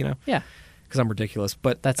the two, Yeah. Because I'm ridiculous.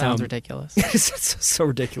 But that sounds ridiculous. It's so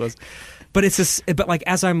ridiculous. But it's just, but like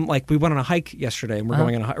as I'm like, we went on a hike yesterday, and we're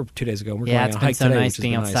going on a hike, or 2 days ago. And we're going on a hike today. Yeah, it's been so nice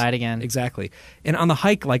being outside again. Exactly. And on the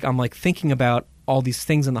hike, like I'm like thinking about all these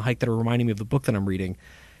things on the hike that are reminding me of the book that I'm reading.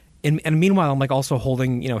 And meanwhile, I'm like also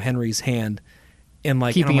holding Henry's hand and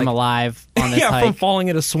like keeping him alive on this hike from falling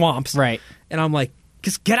into swamps. Right. And I'm like,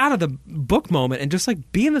 just get out of the book moment and just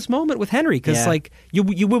like be in this moment with Henry because like you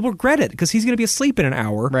will regret it because he's going to be asleep in an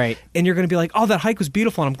hour. Right. And you're going to be like, oh, that hike was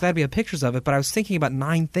beautiful and I'm glad we have pictures of it. But I was thinking about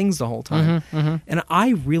 9 things the whole time. And I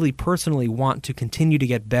really personally want to continue to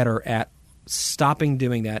get better at stopping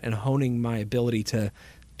doing that and honing my ability to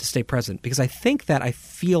stay present because I think that I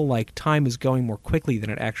feel like time is going more quickly than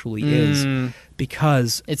it actually is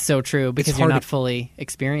because it's so true because you're not fully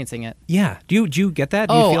experiencing it. Yeah. Do you get that?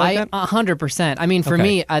 Do you feel like that? 100%. I mean, for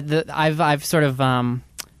me, I've sort of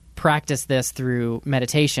practiced this through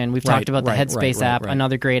meditation. We've talked about the Headspace app,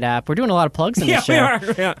 another great app. We're doing a lot of plugs in this show. We are.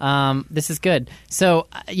 Yeah. This is good. So,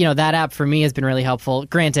 that app for me has been really helpful.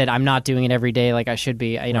 Granted, I'm not doing it every day like I should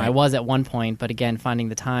be. I was at one point, but again, finding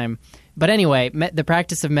the time. But anyway, the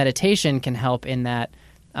practice of meditation can help in that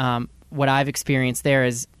what I've experienced there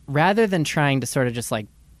is rather than trying to sort of just like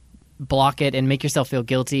block it and make yourself feel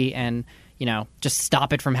guilty and, just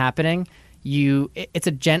stop it from happening, it's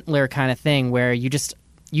a gentler kind of thing where you just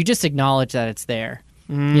acknowledge that it's there.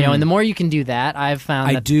 And the more you can do that, I've found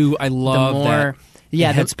I love that.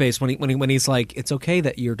 Yeah, Headspace when he's like, it's okay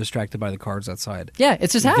that you're distracted by the cards outside. Yeah,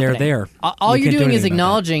 it's just happening. They're there. All you're doing is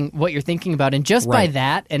acknowledging what you're thinking about, and just by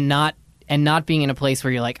that, and not being in a place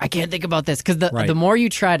where you're like, I can't think about this, because the more you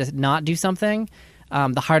try to not do something,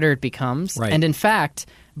 the harder it becomes. Right. And in fact,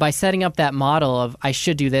 by setting up that model of I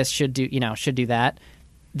should do this, should do that.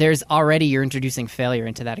 You're introducing failure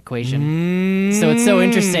into that equation. So it's so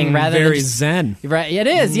interesting rather very than just, zen. Right. It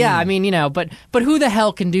is. Yeah. I mean, but who the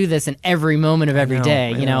hell can do this in every moment of every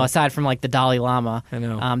day, aside from like the Dalai Lama. I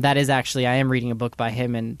know. That is actually, I am reading a book by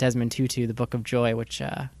him and Desmond Tutu, The Book of Joy, which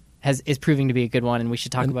is proving to be a good one, and we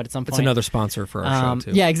should talk about it at some point. It's another sponsor for our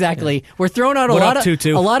show, too. Yeah, exactly. Yeah. We're throwing out a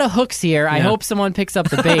lot of hooks here. I hope someone picks up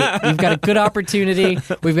the bait. We've got a good opportunity.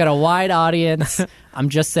 We've got a wide audience. I'm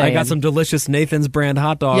just saying. I got some delicious Nathan's brand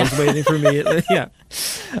hot dogs waiting for me.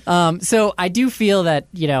 So I do feel that,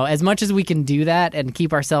 as much as we can do that and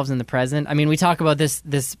keep ourselves in the present, I mean, we talk about this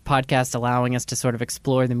podcast allowing us to sort of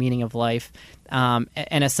explore the meaning of life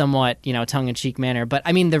in a somewhat, tongue-in-cheek manner. But,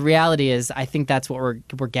 I mean, the reality is I think that's what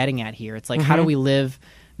we're getting at here. It's like, how do we live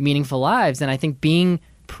meaningful lives? And I think being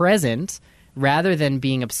present rather than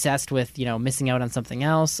being obsessed with, missing out on something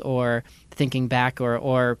else or thinking back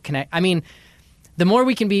or connect. I mean, the more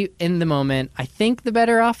we can be in the moment, I think the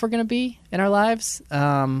better off we're going to be in our lives.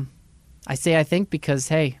 I say I think because,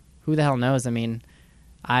 hey, who the hell knows? I mean,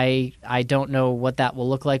 I don't know what that will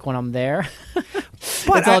look like when I'm there.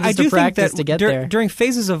 But it's all just I do a practice think that to get there. During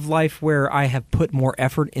phases of life where I have put more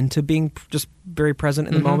effort into being just very present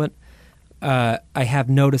in the moment, I have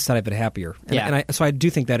noticed that I've been happier. So I do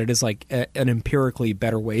think that it is like an empirically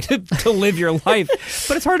better way to live your life.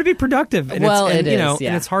 But it's hard to be productive. And it is.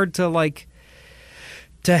 And it's hard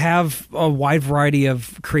to have a wide variety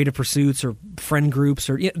of creative pursuits or friend groups.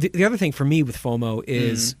 Or the other thing for me with FOMO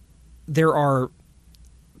is there are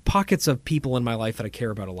pockets of people in my life that I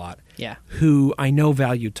care about a lot. Yeah. Who I know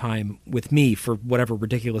value time with me for whatever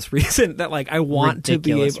ridiculous reason that like I want to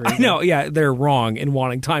be able. I know, yeah, they're wrong in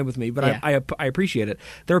wanting time with me, but I appreciate it.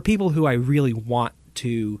 There are people who I really want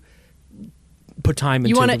to put time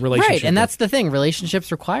into the relationship. Right, and that's the thing.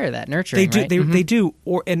 Relationships require that nurturing. They do. Right? They do.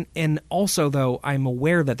 And also though, I'm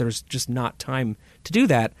aware that there's just not time to do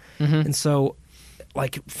that, and so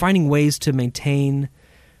like finding ways to maintain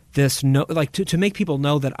this to make people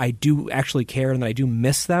know that I do actually care and that I do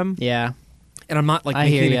miss them. Yeah. And I'm not like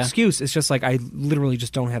making an excuse. It's just like I literally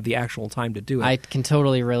just don't have the actual time to do it. I can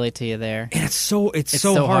totally relate to you there. And it's so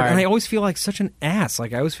hard. And I always feel like such an ass.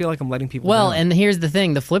 Like I always feel like I'm letting people down. And here's the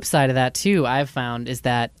thing. The flip side of that too, I've found, is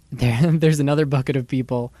that there's another bucket of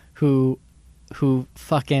people who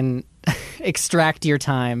fucking extract your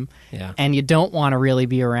time, and you don't want to really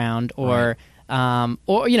be around, or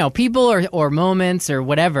people or moments or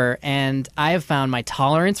whatever. And I have found my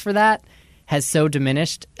tolerance for that has so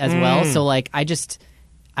diminished as well. So like I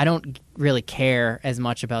don't really care as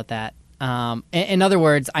much about that. In other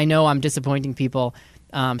words, I know I'm disappointing people,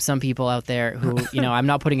 some people out there who I'm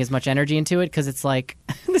not putting as much energy into it because it's like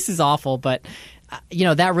this is awful. But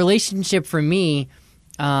that relationship for me,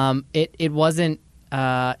 it wasn't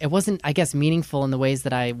I guess meaningful in the ways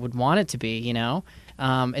that I would want it to be.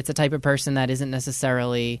 It's a type of person that isn't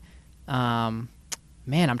necessarily.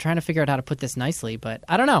 Man, I'm trying to figure out how to put this nicely, but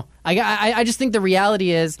I don't know. I just think the reality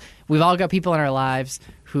is we've all got people in our lives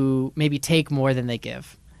who maybe take more than they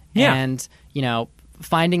give. Yeah. And,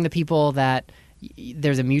 finding the people that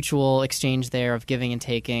there's a mutual exchange there of giving and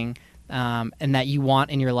taking, and that you want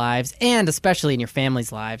in your lives, and especially in your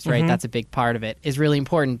family's lives, right? That's a big part of it, is really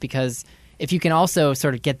important, because if you can also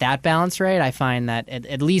sort of get that balance right, I find that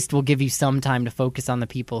at least will give you some time to focus on the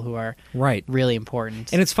people who are really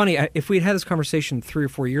important. And it's funny, if we'd had this conversation 3 or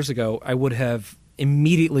 4 years ago, I would have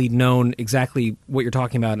immediately known exactly what you're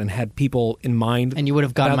talking about and had people in mind. And you would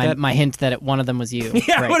have gotten my hint that one of them was you.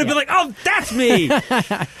 Yeah, I would have been like, oh, that's me!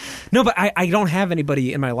 No, but I don't have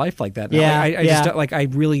anybody in my life like that. Yeah, I just I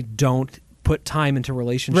really don't put time into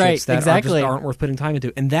relationships that aren't worth putting time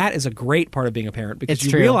into, and that is a great part of being a parent, because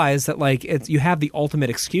you realize that like you have the ultimate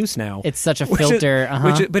excuse now. It's such a filter,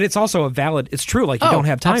 but it's also it's true. Like you don't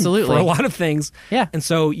have time for a lot of things, and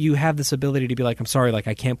so you have this ability to be like, I'm sorry, like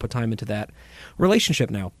I can't put time into that relationship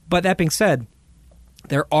now. But that being said,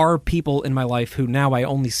 there are people in my life who now I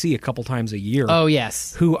only see a couple times a year. Oh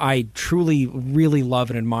yes, who I truly, really love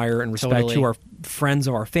and admire and respect. Who are friends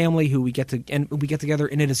of our family, who we get together,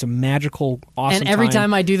 and it is a magical, awesome. And every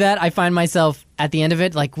time I do that, I find myself at the end of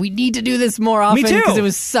it like, we need to do this more often. Me too, because it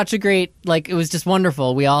was such a great, it was just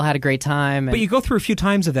wonderful. We all had a great time. But you go through a few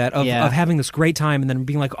times of that, of having this great time, and then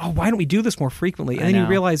being like, oh, why don't we do this more frequently? And then you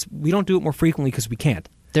realize we don't do it more frequently because we can't.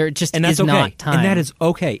 There just and that's is okay. not time, and that is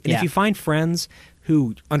okay. And if you find friends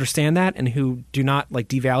who understand that and who do not like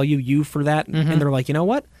devalue you for that, and they're like, you know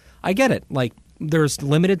what, I get it. Like there's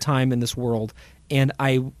limited time in this world, and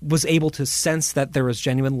I was able to sense that there was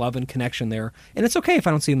genuine love and connection there. And it's okay if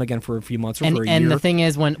I don't see them again for a few months or for a year. And the thing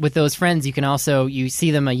is, with those friends, you can also you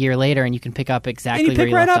see them a year later, and you can pick up exactly where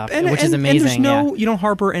you left off, which is amazing. And you don't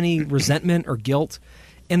harbor any resentment or guilt.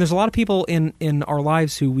 And there's a lot of people in our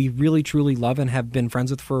lives who we really, truly love and have been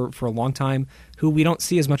friends with for a long time, who we don't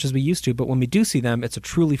see as much as we used to. But when we do see them, it's a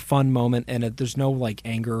truly fun moment, and there's no like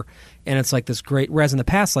anger, and it's like this great. Whereas in the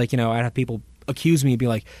past, like I'd have people accuse me and be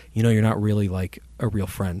like, you're not really like a real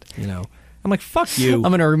friend. I'm like, fuck you. I'm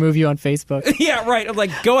going to remove you on Facebook. Yeah, right. I'm like,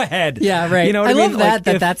 go ahead. Yeah, right. You know what I I mean? love that,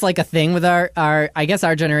 like, that's like a thing with our I guess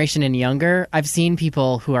our generation and younger. I've seen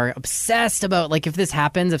people who are obsessed about, like, if this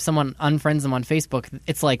happens, if someone unfriends them on Facebook,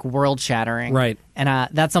 it's like world shattering. Right. And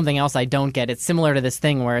that's something else I don't get. It's similar to this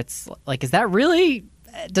thing where it's like, is that really...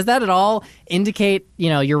 Does that at all indicate,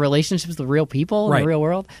 your relationships with real people in the real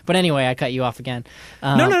world? But anyway, I cut you off again.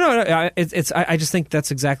 No. I just think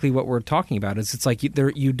that's exactly what we're talking about. It's like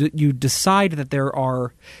you decide that there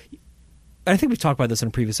are. I think we've talked about this in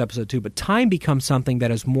a previous episode too. But time becomes something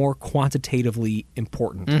that is more quantitatively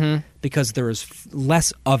important because there is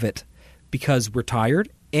less of it, because we're tired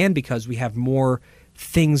and because we have more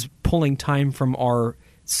things pulling time from our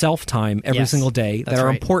self-time every single day that are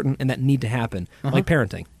important and that need to happen, like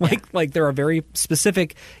parenting. Like there are very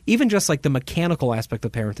specific, even just like the mechanical aspect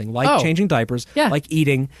of parenting, like changing diapers, like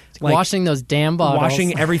eating, like washing those damn bottles,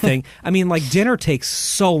 washing everything. I mean, like dinner takes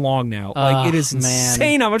so long now. Like it is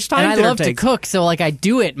insane how much time and dinner I love takes. to cook, so like I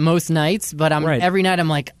do it most nights, but every night I'm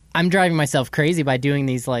like, I'm driving myself crazy by doing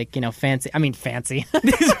these, like, fancy. I mean, fancy.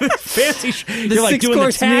 fancy. The you're like doing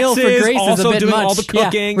the taxes, meal for Grace also is a bit doing much. all the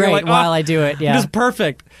cooking. Yeah, right, you're like, while I do it. Yeah, this is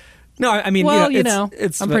perfect. No, I mean, well,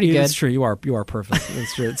 it's I'm pretty good. It's true. You are perfect.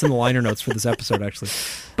 It's true. It's in the liner notes for this episode, actually.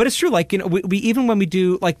 But it's true. Like, we even when we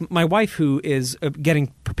do, like, my wife, who is getting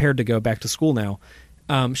prepared to go back to school now,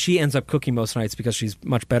 she ends up cooking most nights because she's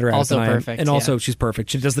much better at also it than I am. perfect, And also, she's perfect.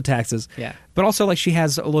 She does the taxes. Yeah. But also, like, she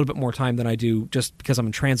has a little bit more time than I do just because I'm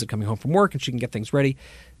in transit coming home from work, and she can get things ready.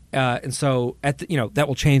 And so, that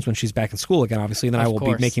will change when she's back in school again, obviously, and then I will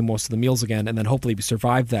be making most of the meals again, and then hopefully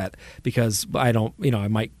survive that, because I don't, I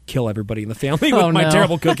might kill everybody in the family with my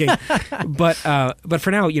terrible cooking. But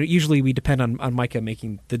for now, usually we depend on Micah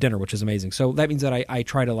making the dinner, which is amazing. So that means that I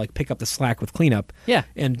try to, like, pick up the slack with cleanup,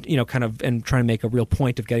 and and try to make a real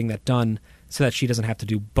point of getting that done so that she doesn't have to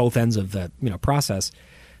do both ends of the process.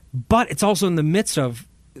 But it's also in the midst of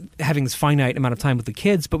having this finite amount of time with the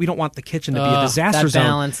kids, but we don't want the kitchen to be a disaster zone. That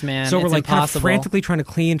balance, man. So we're it's like impossible. kind of frantically trying to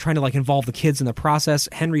clean, trying to like involve the kids in the process.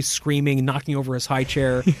 Henry's screaming, knocking over his high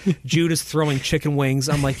chair. Jude is throwing chicken wings.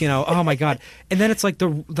 I'm like, oh my God. And then it's like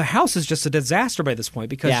the house is just a disaster by this point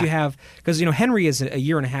because Henry is a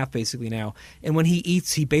year and a half basically now, and when he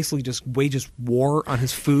eats, he basically just wages war on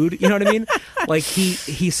his food. You know what I mean? Like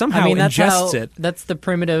he somehow ingests it. That's the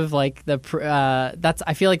primitive, like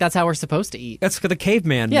I feel like that's how we're supposed to eat. That's the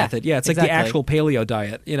caveman method. Yeah, it's like the actual paleo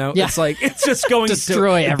diet. It's like it's just going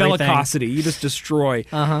destroy to everything. bellicosity. You just destroy.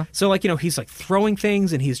 So like he's like throwing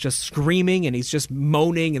things and he's just screaming and he's just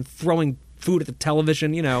moaning and throwing food at the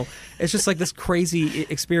television. It's just like this crazy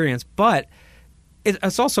experience, but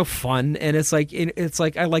it's also fun, and it's like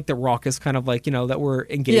I like the raucous kind of like that we're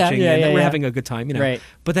engaging and that we're having a good time. Right.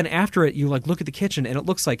 But then after it, you like look at the kitchen and it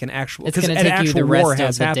looks like an actual. It's going to take you the rest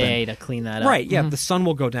of the day to clean that up. Right. Yeah. The sun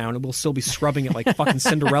will go down and we'll still be scrubbing it like fucking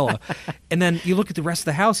Cinderella. And then you look at the rest of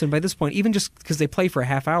the house, and by this point, even just because they play for a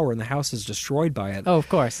half hour and the house is destroyed by it. Oh, of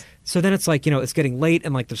course. So then it's like it's getting late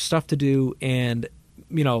and like there's stuff to do, and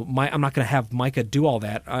I'm not going to have Micah do all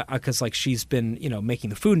that because like she's been making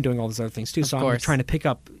the food and doing all these other things too. So I'm trying to pick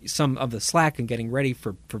up some of the slack and getting ready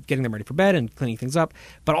for getting them ready for bed and cleaning things up.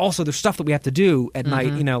 But also there's stuff that we have to do at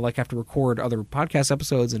night. Like have to record other podcast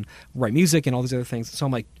episodes and write music and all these other things. So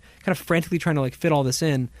I'm like kind of frantically trying to like fit all this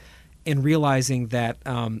in. And realizing that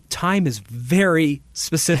time is very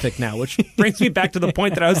specific now, which brings me back to the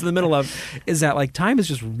point that I was in the middle of, is that like time is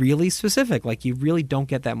just really specific. Like you really don't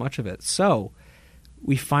get that much of it. So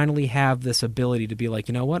we finally have this ability to be like,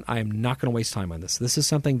 you know what? I'm not going to waste time on this. This is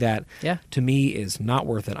something that, to me, is not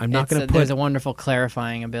worth it. I'm not going to put... There's a wonderful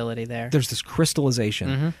clarifying ability there. There's this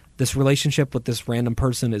crystallization. This relationship with this random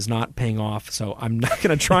person is not paying off, so I'm not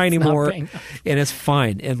going to try anymore. And it's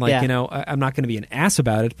fine. And, like, I'm not going to be an ass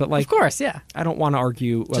about it, but, like... Of course, yeah. I don't want to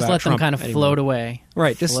argue about Just let Trump them kind of anymore. float away.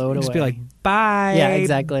 Right. Just be like, bye,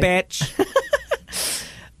 bitch.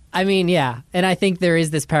 I mean, yeah. And I think there is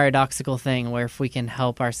this paradoxical thing where if we can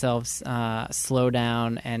help ourselves slow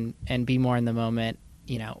down and be more in the moment,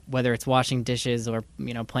 whether it's washing dishes or,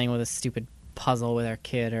 playing with a stupid puzzle with our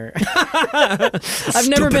kid or... I've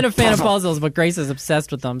never been a fan of puzzles, but Grace is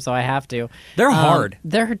obsessed with them, so I have to. They're hard.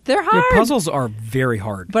 They're hard. Your puzzles are very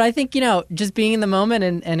hard. But I think, just being in the moment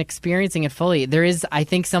and experiencing it fully, there is, I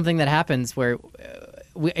think, something that happens where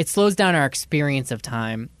it slows down our experience of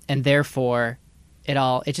time, and therefore...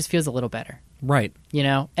 It just feels a little better. Right.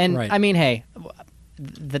 And right. I mean, hey,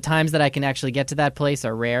 the times that I can actually get to that place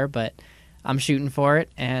are rare, but I'm shooting for it,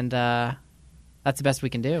 and that's the best we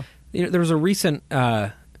can do. There was a recent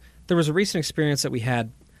experience that we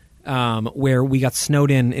had where we got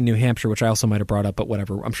snowed in New Hampshire, which I also might have brought up, but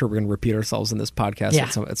whatever. I'm sure we're going to repeat ourselves in this podcast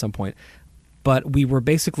at some point. But we were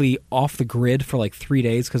basically off the grid for like 3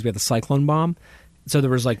 days because we had the cyclone bomb. So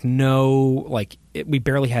there was like we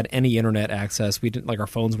barely had any internet access. We didn't our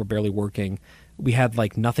phones were barely working. We had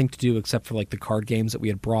like nothing to do except for like the card games that we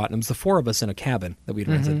had brought. And it was the four of us in a cabin that we'd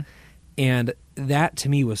rented. And that to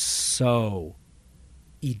me was so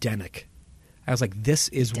Edenic. I was like, this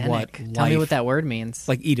is Edenic. What life... Tell me what that word means.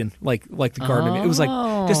 Like Eden, like the garden. It was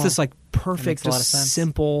like just this like perfect, just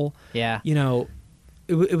simple. Yeah.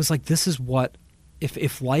 It was like, this is what,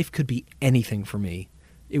 if life could be anything for me,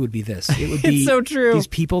 it would be this. It would be it's so true. These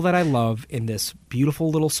people that I love in this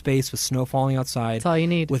beautiful little space with snow falling outside. That's all you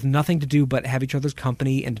need. With nothing to do but have each other's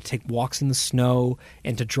company and to take walks in the snow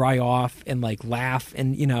and to dry off and like laugh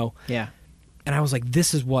and Yeah. And I was like,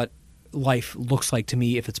 this is what life looks like to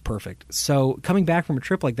me if it's perfect. So coming back from a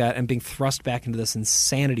trip like that and being thrust back into this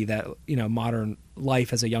insanity that modern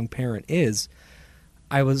life as a young parent is,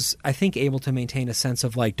 I was, I think, able to maintain a sense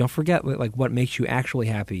of like, don't forget, like what makes you actually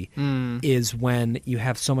happy is when you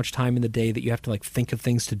have so much time in the day that you have to like think of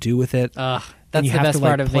things to do with it. That's and you the have best to like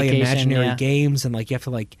part of play vacation, imaginary games and like you have to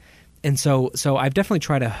like, and so I've definitely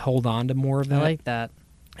tried to hold on to more of that. I like that.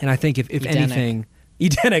 And I think if anything,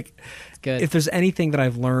 Edenic. It's good. If there's anything that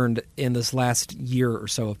I've learned in this last year or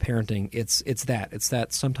so of parenting, it's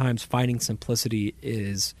that sometimes finding simplicity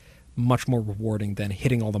is much more rewarding than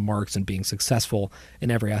hitting all the marks and being successful in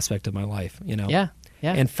every aspect of my life. Yeah.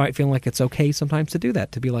 And feeling like it's okay sometimes to do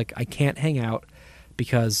that, to be like, I can't hang out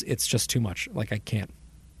because it's just too much. Like, I can't.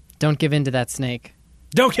 Don't give in to that snake.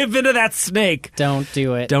 Don't give in to that snake. Don't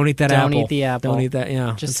do it. Don't eat that apple. Don't eat the apple. Don't eat that.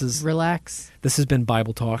 Yeah. Just relax. This has been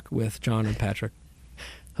Bible Talk with John and Patrick.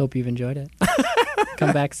 Hope you've enjoyed it.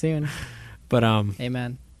 Come back soon. But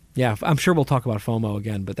amen. Yeah, I'm sure we'll talk about FOMO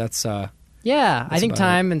again. But that's I think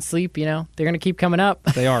time and sleep, they're going to keep coming up.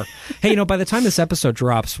 They are. Hey, by the time this episode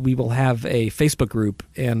drops, we will have a Facebook group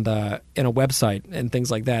and a website and things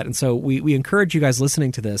like that. And so we encourage you guys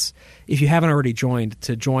listening to this, if you haven't already joined,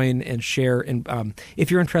 to join and share. And if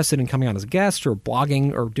you're interested in coming on as a guest or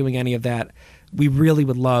blogging or doing any of that, we really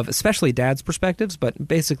would love, especially dad's perspectives, but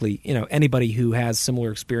basically, anybody who has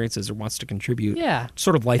similar experiences or wants to contribute. Yeah.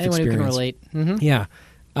 Sort of life Anyone experience. Who can relate. Mm-hmm. Yeah.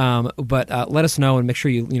 But let us know and make sure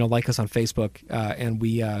you like us on Facebook. And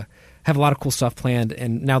we have a lot of cool stuff planned.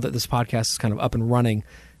 And now that this podcast is kind of up and running,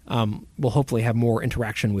 we'll hopefully have more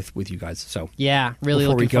interaction with you guys. So yeah, really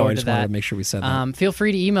before looking we go, forward I just to that. wanted to make sure we said that. Feel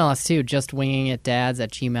free to email us too,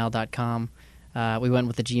 justwingingitdads@gmail.com. We went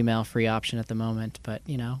with the Gmail free option at the moment, but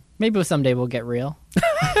maybe someday we'll get real.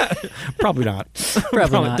 Probably not.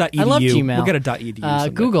 Probably not. .edu. I love Gmail. We'll get a .edu.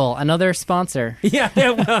 Someday. Google, another sponsor. Yeah.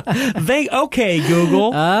 Okay,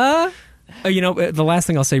 Google. The last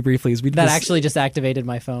thing I'll say briefly is that actually just activated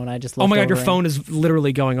my phone. I just looked oh my god, your over phone is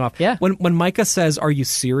literally going off. Yeah. When Micah says, "Are you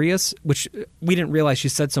serious?" which we didn't realize she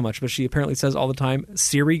said so much, but she apparently says all the time.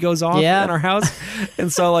 Siri goes off in our house,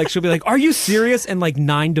 and so she'll be like, "Are you serious?" And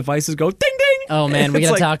 9 devices go ding ding. Oh man, we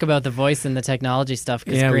gotta talk about the voice and the technology stuff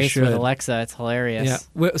because Grace with Alexa, it's hilarious.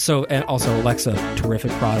 Yeah. So and also Alexa,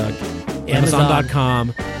 terrific product.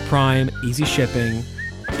 Amazon.com, Prime, easy shipping.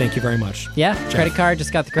 Thank you very much. Yeah, Jeff. Credit card.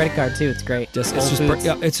 Just got the credit card too. It's great.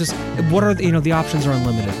 It's just what are the options are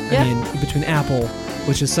unlimited. Yeah. I mean, between Apple,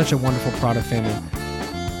 which is such a wonderful product family.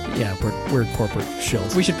 Yeah, we're corporate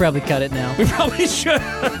shills. We should probably cut it now. We probably should.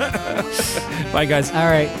 Bye, guys. All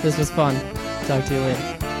right, this was fun. Talk to you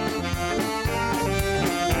later.